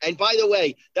good. And by the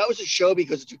way, that was a show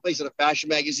because it took place in a fashion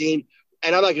magazine.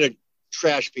 And I'm not going to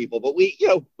trash people, but we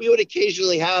would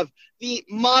occasionally have the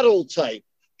model type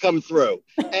come through.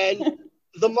 And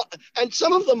and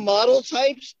some of the model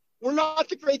types were not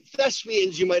the great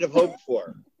thespians you might have hoped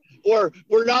for. Or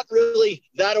we're not really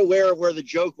that aware of where the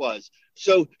joke was.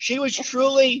 So she was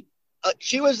truly,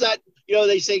 she was that,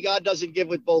 they say God doesn't give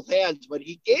with both hands, but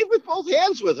he gave with both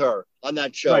hands with her on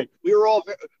that show. Right. We were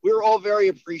all very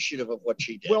appreciative of what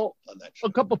she did on that show.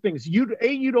 A couple things. You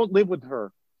don't live with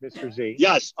her, Mr. Z.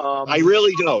 Yes, I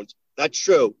really don't. That's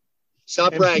true.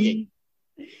 Stop bragging.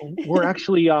 We're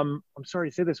actually, I'm sorry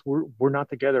to say this, we're not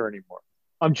together anymore.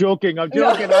 I'm joking. Oh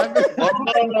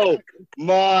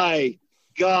my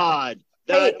God.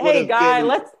 Hey, Guy,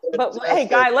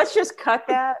 let's just cut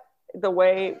that the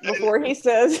way before he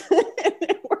says, send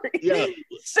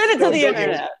it to the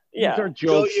internet. Yeah. These are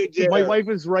jokes. Don't you dare. My wife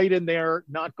is right in there,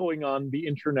 not going on the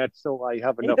internet, so I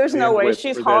have enough. There's no way. bandwidth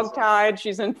She's for this. hogtied.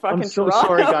 She's in fucking I'm so Toronto.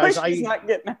 sorry, guys. She's not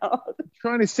getting out.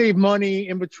 Trying to save money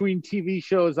in between TV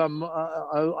shows.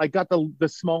 I got the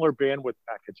smaller bandwidth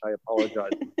package. I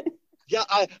apologize. Yeah,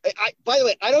 I by the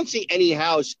way, I don't see any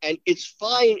house, and it's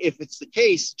fine if it's the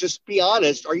case. Just be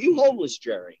honest. Are you homeless,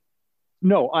 Jerry?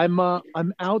 No, I'm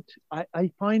out.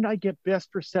 I find I get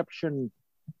best reception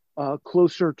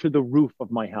closer to the roof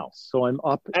of my house. So I'm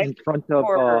up in front of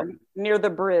Or near the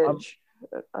bridge.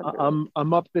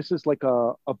 I'm up. This is like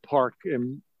a park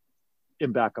in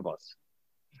back of us.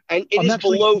 And it is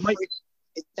below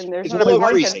and there's it's no below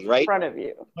one freezing, in right? front of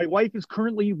you. My wife is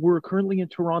we're currently in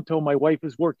Toronto. My wife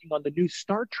is working on the new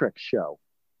Star Trek show.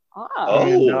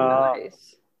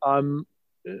 Nice.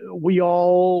 We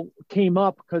all came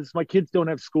up because my kids don't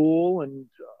have school and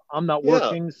I'm not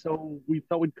working, so we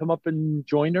thought we'd come up and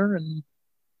join her. And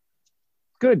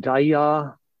good.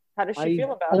 How does she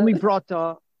feel about it?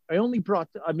 I only brought.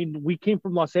 I mean, we came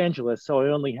from Los Angeles, so I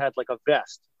only had like a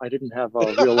vest. I didn't have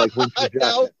a real like winter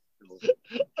jacket.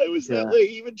 I was that way,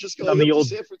 even just going the up old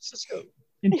to San Francisco.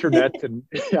 Internet and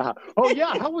yeah. Oh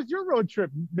yeah. How was your road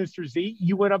trip, Mr. Z?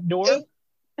 You went up north?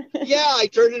 Yeah, I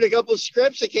turned in a couple of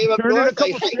scripts. I came up north. I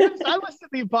listened to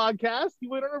the podcast. You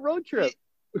went on a road trip.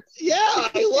 Yeah,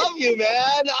 I love you,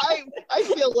 man. I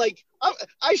feel like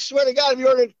I swear to God, if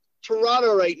you're in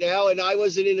Toronto right now and I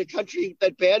wasn't in a country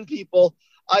that banned people,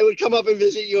 I would come up and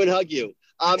visit you and hug you.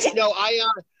 No, I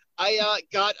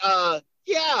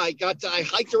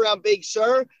hiked around Big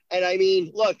Sur, and I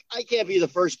mean, look, I can't be the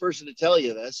first person to tell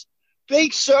you this.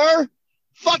 Big Sur,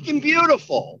 fucking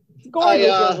beautiful. It's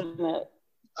gorgeous, isn't it?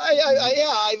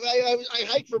 I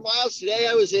hiked for miles today.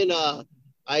 I was in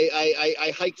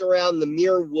I hiked around the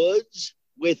Muir Woods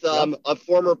with a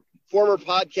former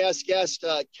podcast guest,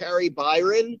 Carrie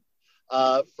Byron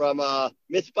from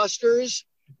Mythbusters,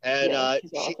 and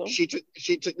awesome.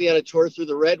 she took me on a tour through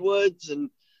the redwoods, and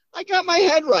I got my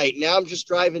head right. Now I'm just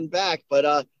driving back. But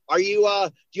do you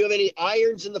have any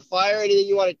irons in the fire? Anything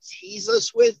you want to tease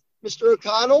us with, Mr.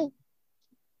 O'Connell?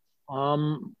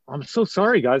 I'm so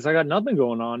sorry, guys. I got nothing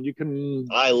going on.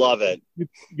 I love it.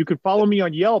 You could follow me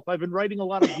on Yelp. I've been writing a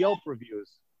lot of Yelp reviews.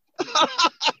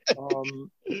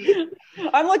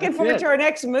 I'm looking forward to our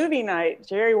next movie night,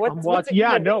 Jerry. What's it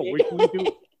gonna be? We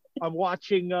do. I'm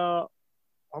watching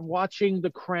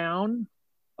The Crown.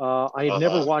 I had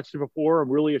never watched it before. I'm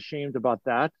really ashamed about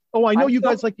that. Oh, I know you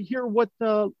guys like to hear what,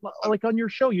 like on your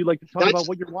show, you like to talk about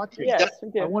what you're watching. Yes, we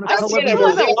do. I want to tell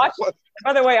everyone.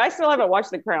 By the way, I still haven't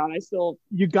watched The Crown.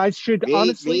 You guys should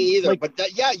honestly. Me either. Like, but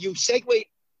you segue.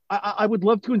 I would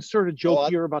love to insert a joke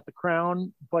here about The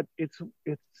Crown, but it's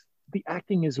the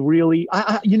acting is really.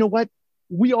 You know what?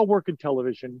 We all work in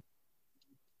television.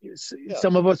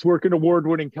 Some of us work in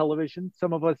award-winning television.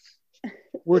 Some of us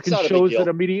work in shows that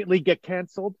immediately get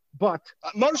canceled. But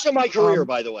most of my career,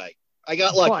 by the way, I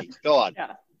got lucky. Go on.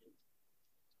 Yeah.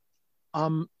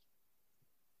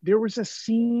 There was a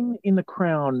scene in The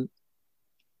Crown.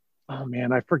 Oh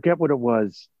man, I forget what it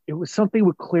was. It was something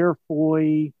with Claire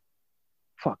Foy.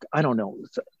 Fuck, I don't know.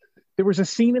 There was a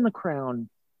scene in The Crown,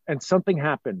 and something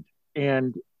happened,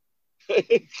 and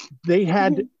they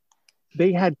had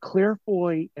Claire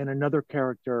Foy and another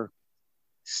character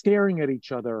staring at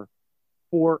each other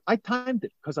I timed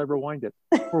it because I rewinded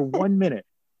for 1 minute.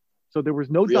 So there was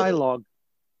no dialogue.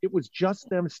 It was just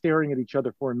them staring at each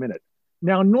other for a minute.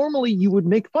 Now, normally you would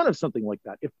make fun of something like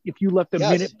that. If you left a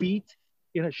minute beat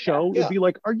in a show, it'd be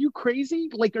like, are you crazy?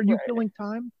 Like, are you killing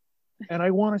time? And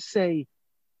I want to say,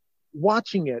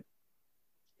 watching it,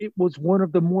 it was one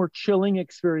of the more chilling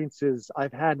experiences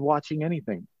I've had watching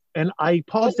anything. And I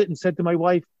paused it and said to my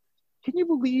wife, can you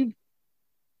believe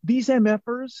these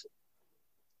MFers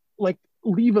like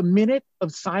leave a minute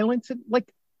of silence? And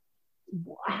like,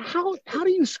 how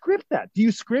do you script that? Do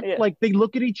you script like they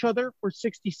look at each other for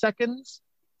 60 seconds?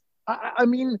 I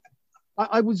mean,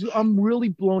 I'm really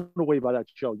blown away by that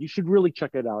show. You should really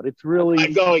check it out. It's really.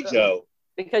 I'm going to.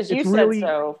 Because you said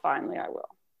so, finally I will.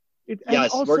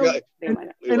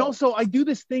 And also I do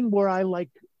this thing where I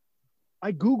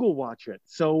Google watch it.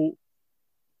 So,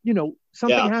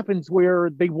 something happens where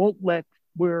they won't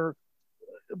where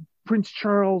Prince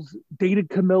Charles dated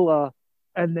Camilla,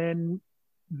 and then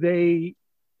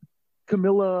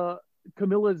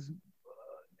Camilla's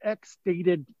ex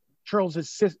dated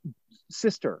Charles's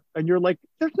sister, and you're like,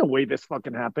 there's no way this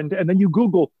fucking happened. And then you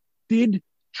Google, did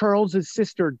Charles's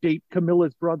sister date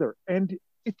Camilla's brother? And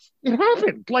it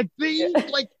happened. Like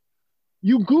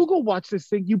you Google watch this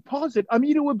thing, you pause it. I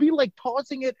mean, it would be like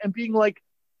pausing it and being like,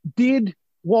 did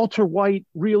Walter White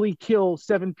really kill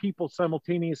 7 people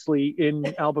simultaneously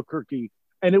in Albuquerque?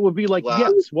 And it would be like, Wow.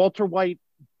 yes, Walter White.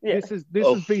 Yeah. This is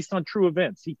based on true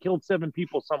events. He killed 7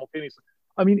 people simultaneously.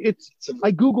 I mean,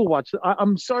 I Google watched it.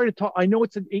 I'm sorry to talk. I know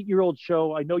it's an 8-year-old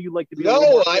show. I know you like to be.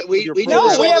 We do this No,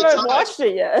 we all the haven't time. watched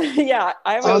it yet. Yeah,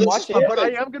 I haven't watched it. But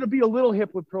I am going to be a little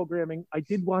hip with programming. I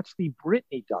did watch the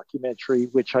Britney documentary,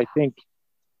 which I think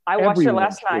I watched it everyone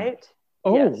last should. night.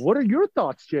 Oh, Yes. what are your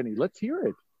thoughts, Jenny? Let's hear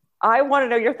it. I want to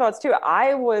know your thoughts too.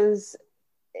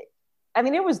 I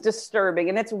mean, it was disturbing,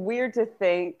 and it's weird to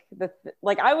think that,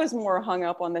 like, I was more hung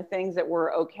up on the things that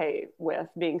were okay with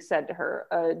being said to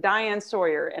her. Diane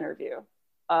Sawyer interview,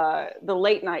 the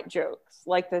late night jokes,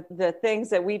 like the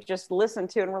things that we just listened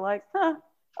to and we're like, huh,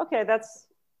 okay, that's,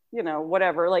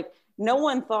 whatever. Like, no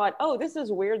one thought, oh, this is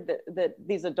weird that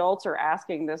these adults are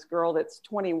asking this girl that's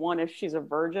 21 if she's a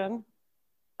virgin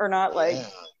or not. Like,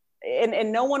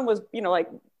 and no one was, like,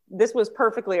 this was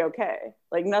perfectly okay.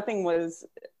 Like, nothing was.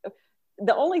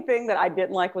 The only thing that I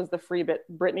didn't like was the free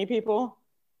Britney people.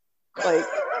 Like,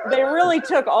 they really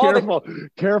took all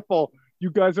Careful.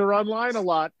 You guys are online a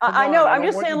lot. I know. I'm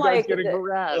just saying, like, getting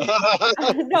harassed.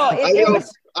 No, it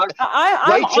was.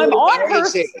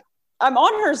 I'm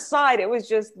on her side. It was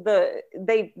just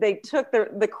they took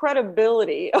the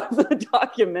credibility of the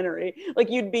documentary.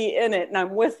 Like, you'd be in it, and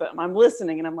I'm with them. I'm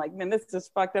listening, and I'm like, man, this is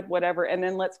fucked up. Whatever. And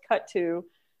then let's cut to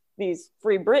these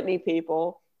free Britney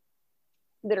people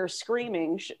that are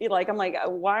screaming. Like, I'm like,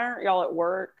 why aren't y'all at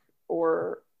work?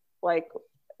 Or, like,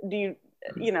 do you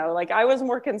like, I was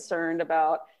more concerned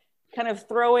about kind of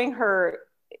throwing her,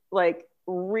 like,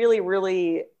 really,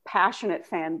 really passionate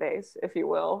fan base, if you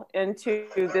will, into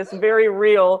this very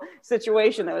real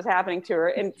situation that was happening to her.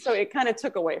 And so it kind of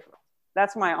took away from her.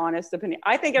 That's my honest opinion.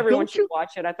 I think everyone should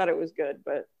watch it. I thought it was good,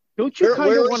 but don't you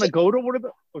kind of want to go to one of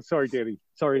the? Oh, sorry, Danny.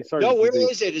 Sorry. No, where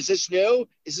is it? Is this new?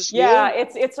 Yeah,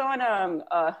 it's on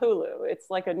Hulu. It's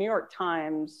like a New York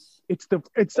Times.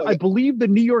 I believe the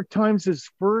New York Times'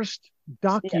 first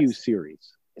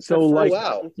docu-series. Yes. So, like,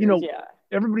 yeah.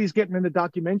 Everybody's getting in the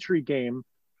documentary game,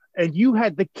 and you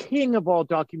had the king of all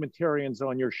documentarians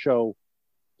on your show,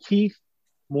 Keith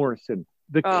Morrison.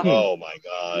 The king. Oh my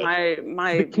God.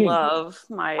 My love.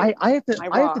 I have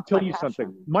to tell you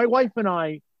something. My wife and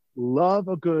I love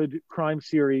a good crime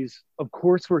series. Of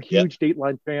course, we're huge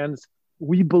Dateline fans.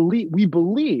 We believe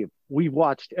we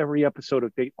watched every episode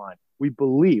of Dateline. We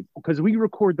believe, because we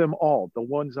record them all. The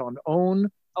ones on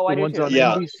OWN, the ones on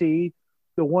NBC.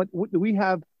 The one we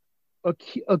have a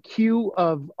queue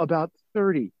of about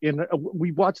 30.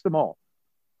 We watch them all.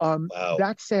 Wow.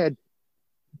 That said,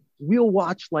 we'll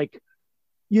watch like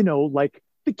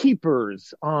The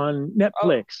Keepers on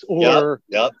Netflix, or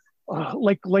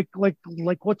like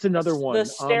what's another one? The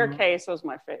Staircase was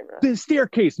my favorite. The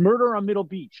Staircase, Murder on Middle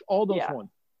Beach, all those ones.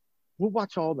 We'll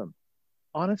watch all of them.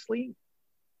 Honestly,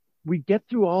 we get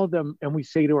through all of them and we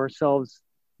say to ourselves,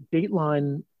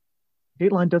 Dateline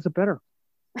does it better.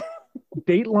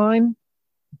 Dateline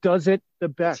does it the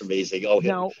best. That's amazing. Oh,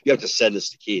 now, you have to send this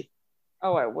to Keith.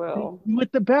 Oh, I will. They do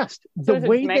it the best. So the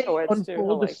way they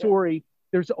unfold the story,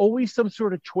 there's always some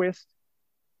sort of twist.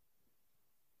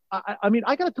 I mean,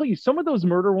 I got to tell you, some of those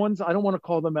murder ones, I don't want to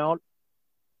call them out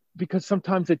because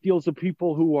sometimes it deals with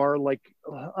people who are like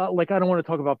I don't want to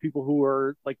talk about people who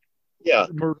are like,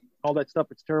 murder, all that stuff.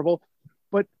 It's terrible.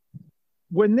 But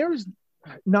when there's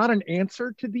not an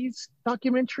answer to these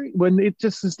documentary, when it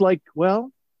just is like,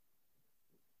 well,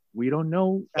 we don't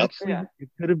know. Actually, it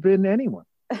could have been anyone.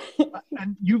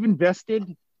 And you've invested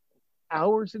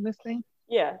hours in this thing.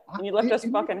 Yeah, and you left us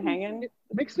fucking hanging. It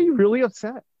makes me really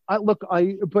upset. I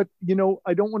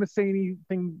don't want to say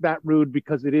anything that rude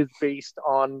because it is based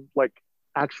on like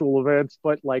actual events,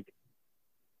 but like,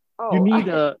 I need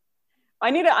an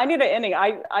ending.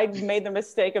 I made the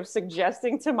mistake of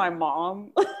suggesting to my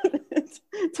mom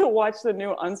to watch the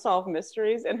new Unsolved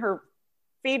Mysteries, and her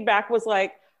feedback was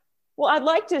like, well, I'd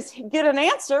like to get an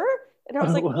answer. And I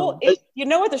was like, well, you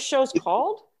know what the show's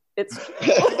called?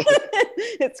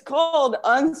 It's called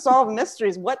Unsolved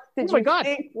Mysteries. What did you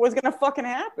think was gonna fucking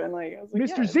happen? Like, I was like,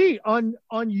 Mr. Z,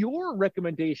 on your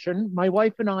recommendation, my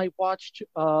wife and I watched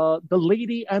The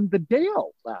Lady and the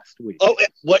Dale last week. Oh,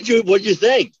 what'd you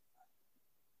think?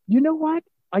 You know what?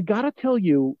 I gotta tell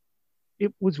you,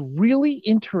 it was really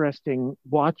interesting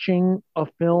watching a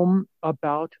film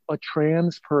about a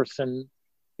trans person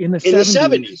in the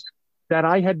 70s that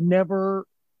I had never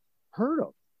heard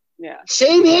of. Yeah.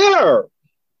 Same here.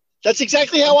 That's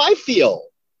exactly how I feel.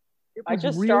 I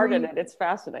just started it. It's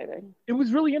fascinating. It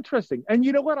was really interesting. And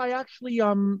you know what? I actually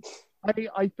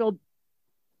I felt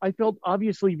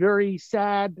obviously very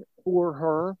sad for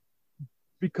her,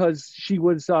 because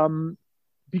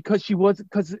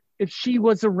if she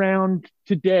was around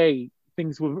today,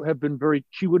 things would have been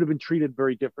she would have been treated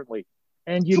very differently.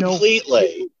 And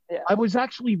completely. I was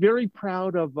actually very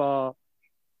proud of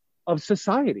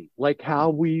society, like how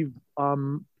we've I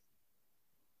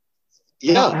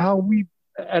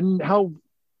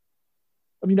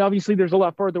mean, obviously there's a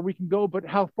lot farther we can go, but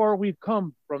how far we've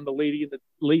come from the Lady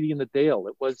in the Dale.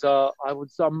 It was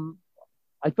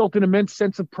I felt an immense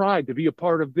sense of pride to be a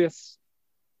part of this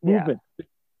movement.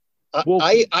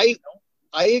 I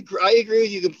agree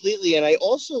with you completely, and I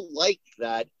also like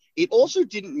that it also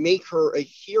didn't make her a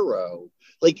hero.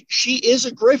 Like, she is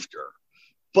a grifter,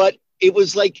 but it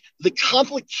was like the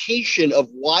complication of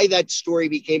why that story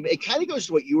became. It kind of goes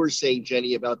to what you were saying,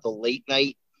 Jenny, about the late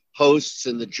night hosts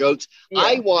and the jokes.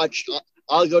 Yeah.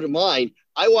 I'll go to mine.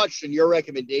 I watched, on your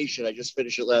recommendation, I just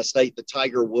finished it last night, the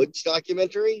Tiger Woods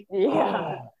documentary.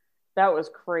 Yeah, that was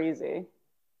crazy.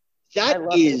 That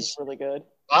is really good.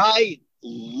 I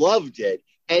loved it,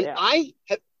 and I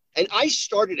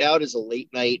started out as a late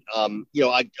night, I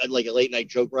like a late night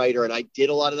joke writer, and I did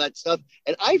a lot of that stuff.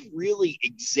 And I've really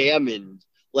examined,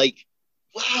 like,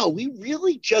 wow, we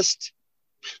really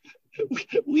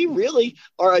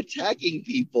are attacking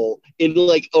people in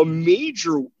like a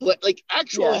major, like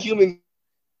actual human.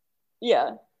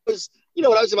 Yeah. Because, when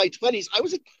I was in my 20s, I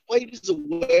wasn't quite as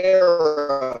aware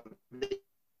of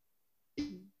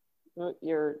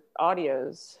your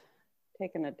audio's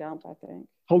taking a dump, I think.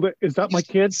 Hold it. Is that my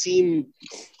kid?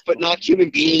 But not human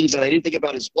beings. And I didn't think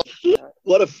about his.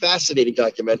 What a fascinating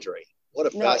documentary.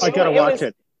 I gotta watch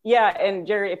it. Yeah, and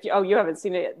Jerry, if you haven't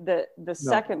seen it, the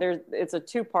second it's a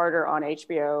two-parter on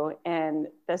HBO, and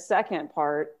the second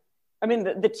part, I mean,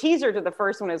 the teaser to the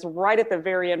first one is right at the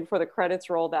very end before the credits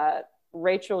roll. That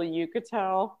Rachel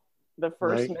Yucatel, the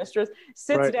first mistress,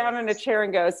 sits down in a chair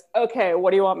and goes, "Okay,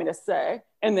 what do you want me to say?"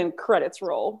 And then credits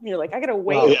roll. And you're like, I gotta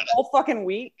wait a whole fucking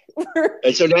week.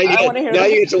 And so now you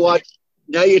get to watch.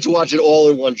 Now you get to watch it all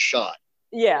in one shot.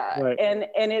 Yeah,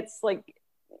 and it's like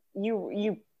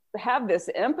you have this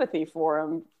empathy for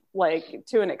him, like,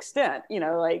 to an extent,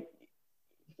 like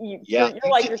you're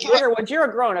like your Tiger Woods, you're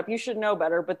a grown up, you should know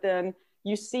better, but then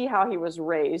you see how he was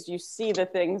raised, you see the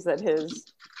things that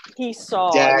he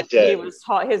saw.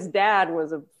 His dad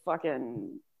was a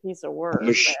fucking piece of work,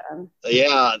 man.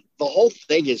 Yeah, the whole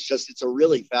thing is just, it's a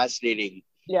really fascinating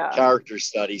character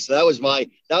study. So that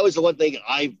was the one thing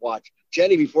I've watched.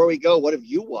 Jenny, before we go, what have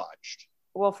you watched?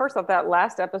 Well, first off, that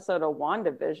last episode of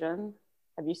WandaVision.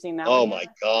 Have you seen that? Oh my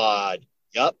God.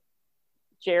 Yep.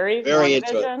 Jerry, very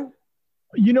into it.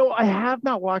 I have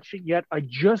not watched it yet. I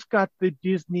just got the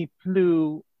Disney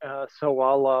Plus, so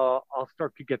I'll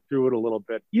start to get through it a little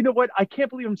bit. You know what? I can't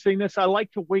believe I'm saying this. I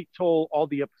like to wait till all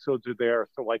the episodes are there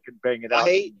so I can bang it out.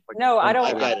 I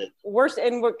don't. Worse,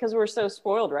 and because we're so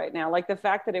spoiled right now. Like, the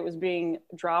fact that it was being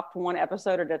dropped one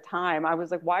episode at a time, I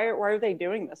was like, why are they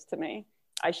doing this to me?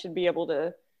 I should be able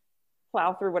to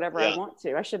plow through whatever I want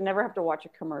to. I should never have to watch a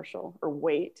commercial or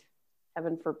wait.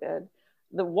 Heaven forbid.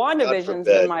 The WandaVision's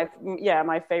been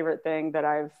my favorite thing that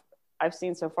I've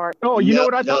seen so far. Oh, you know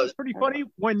what I thought was pretty funny?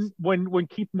 When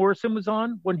Keith Morrison was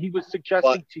on, when he was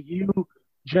suggesting to you,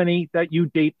 Jenny, that you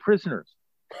date prisoners.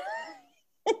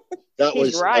 That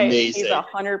was amazing. He's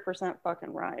 100%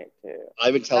 fucking right, too.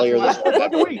 I've been telling her this. By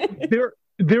the way,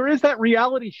 there is that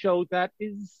reality show it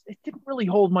didn't really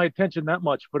hold my attention that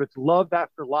much, but it's Love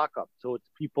After Lockup. So it's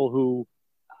people who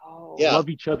love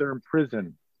each other in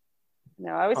prison.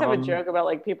 No, I always have a joke about,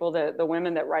 like, the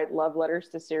women that write love letters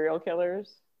to serial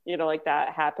killers. Like, that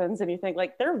happens, and you think,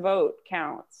 like, their vote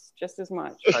counts just as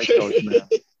much. Psychos, man.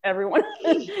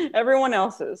 Everyone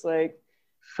else's, like,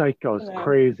 psychos,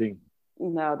 crazy.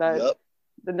 No,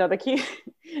 the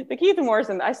Keith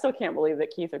Morrison. I still can't believe that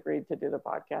Keith agreed to do the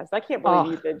podcast. I can't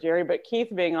believe you did, Jerry. But Keith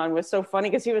being on was so funny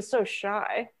because he was so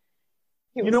shy.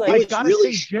 I gotta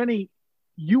say, Jenny,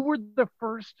 you were the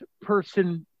first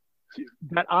person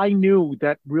that I knew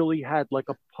that really had, like,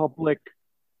 a public,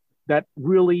 that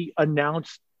really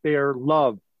announced their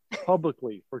love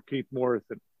publicly for Keith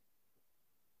Morrison.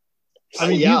 I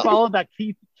mean, you follow that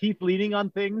Keith leading on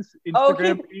things,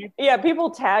 Instagram feed? Yeah, people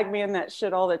tag me in that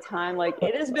shit all the time. Like,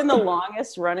 it has been the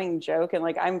longest running joke, and,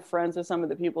 like, I'm friends with some of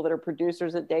the people that are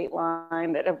producers at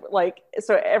Dateline that have, like,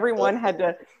 so everyone had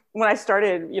to, when I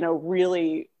started,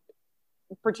 really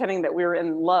pretending that we were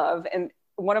in love, and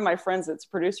one of my friends that's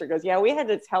producer goes, yeah, we had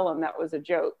to tell him that was a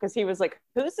joke, because he was like,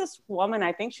 who's this woman?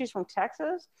 I think she's from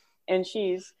Texas, and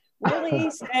she's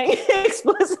really saying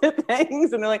explicit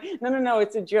things, and they're like, no,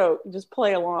 it's a joke, just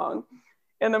play along.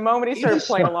 And the moment he started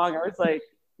playing along, I was like,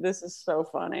 this is so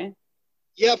funny.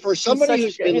 Yeah, for somebody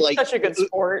who's been, like, such a good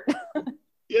sport.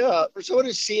 Yeah, for someone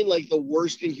who's seen like the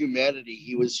worst in humanity,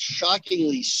 he was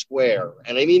shockingly square,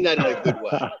 and I mean that in a good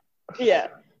way. Yeah,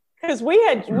 because we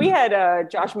had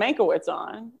Josh Mankiewicz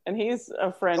on, and he's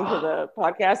a friend to the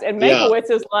podcast. And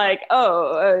Mankiewicz is like,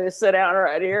 "Oh, sit down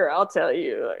right here. I'll tell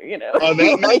you." You know,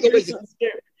 Mankiewicz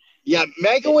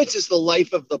is the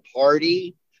life of the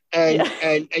party, and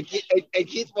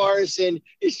Keith Morrison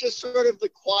is just sort of the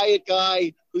quiet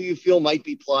guy who you feel might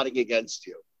be plotting against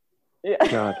you. Yeah.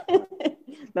 God.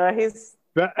 No, he's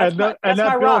that Bill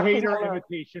Hader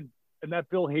invitation. And that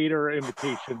Bill Hader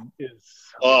invitation is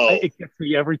it gets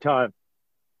me every time.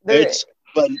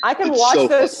 I can watch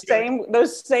those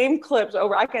same clips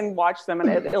over. I can watch them and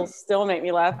it'll still make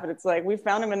me laugh. But it's like, we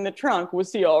found him in the trunk.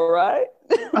 Was he all right?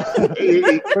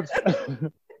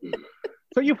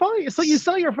 So you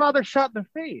saw your father shot in the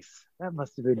face. That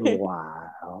must have been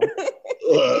wild.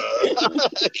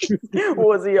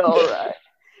 Was he all right?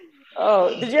 Oh,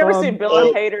 did you ever see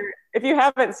Bill Hader? If you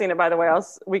haven't seen it, by the way,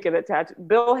 we could attach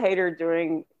Bill Hader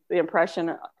doing the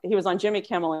impression. He was on Jimmy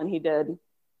Kimmel, and he did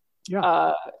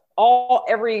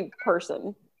every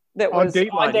person that was on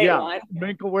Dateline. Yeah.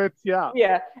 Mankiewicz,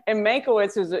 yeah. And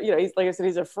Mankiewicz was, he's like I said,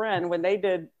 he's a friend. When he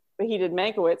did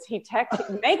Mankiewicz,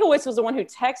 Mankiewicz was the one who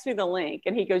texted me the link,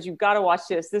 and he goes, "You've got to watch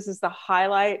this. This is the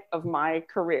highlight of my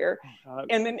career."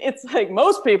 And then it's like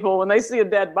most people, when they see a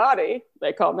dead body,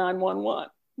 they call 911.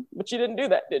 But you didn't do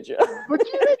that, did you? But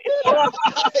you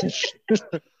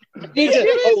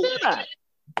didn't do that.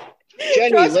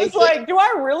 Jenny, Josh was like, "Do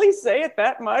I really say it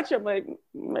that much?" I'm like,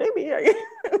 maybe.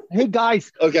 Hey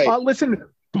guys, okay. Listen,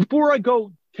 before I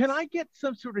go, can I get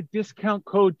some sort of discount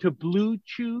code to Blue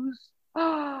Chews?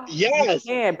 Yes.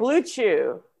 Yeah, Blue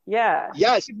Chew. Yeah.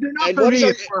 Yes. They're not for me,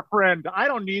 it's for a friend. I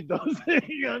don't need those. I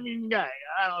mean, I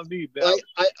don't need that.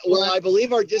 I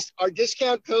believe our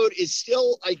discount code is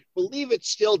still, it's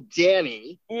still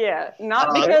Danny. Yeah,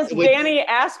 not because Danny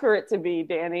asked for it to be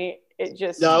Danny. It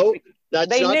just that's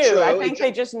they not knew. true. I think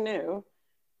they just knew.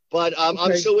 But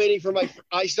I'm still waiting for my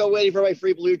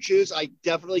free Blue Chews. I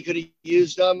definitely could have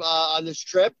used them on this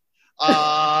trip.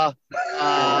 But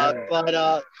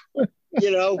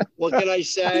what can I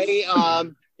say?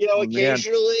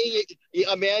 Occasionally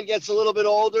a man gets a little bit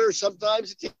older.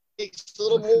 Sometimes it takes a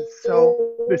little more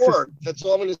work. That's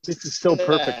all I'm going to say. This is so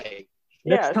perfect.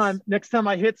 Next time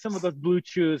I hit some of those Blue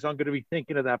Chews, I'm going to be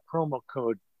thinking of that promo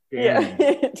code. Yeah.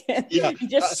 You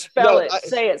just spell it.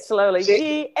 Say it slowly.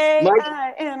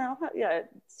 DAINO. Yeah.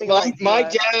 My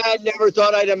dad never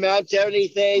thought I'd amount to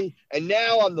anything, and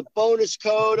now on the bonus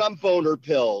code, I'm boner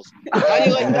pills. How do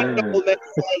you like that,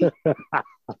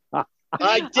 man?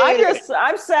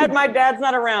 I'm sad my dad's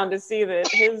not around to see that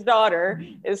his daughter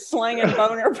is slinging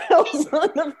boner pills on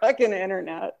the fucking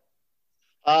internet.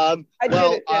 Did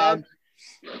it, Dad.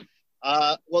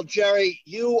 Well, Jerry,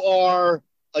 you are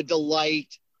a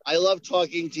delight. I love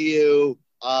talking to you.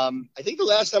 I think the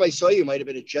last time I saw you might have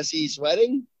been at Jesse's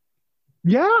wedding.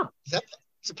 Yeah.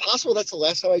 Is it possible that's the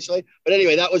last time I saw you? But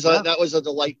anyway, that was a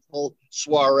delightful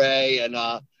soiree, and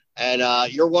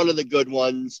you're one of the good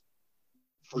ones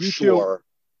for sure.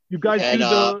 You guys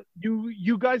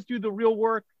you guys do the real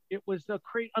work. It was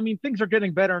crazy. I mean, things are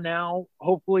getting better now,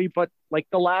 hopefully, but like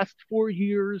the last 5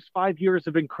 years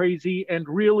have been crazy, and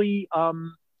really,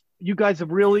 you guys have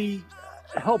really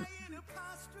helped.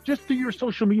 Just through your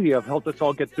social media have helped us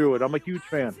all get through it. I'm a huge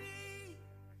fan.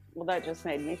 Well, that just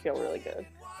made me feel really good.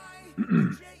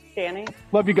 Danny?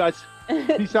 Love you guys.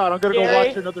 Peace out. I'm going to go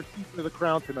watch another season of The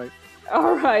Crown tonight.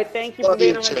 All right. Thank you for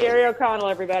being on with Gary O'Connell,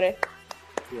 everybody.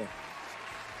 Yeah.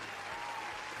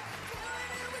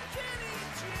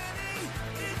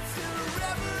 It's a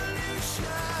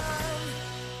revolution.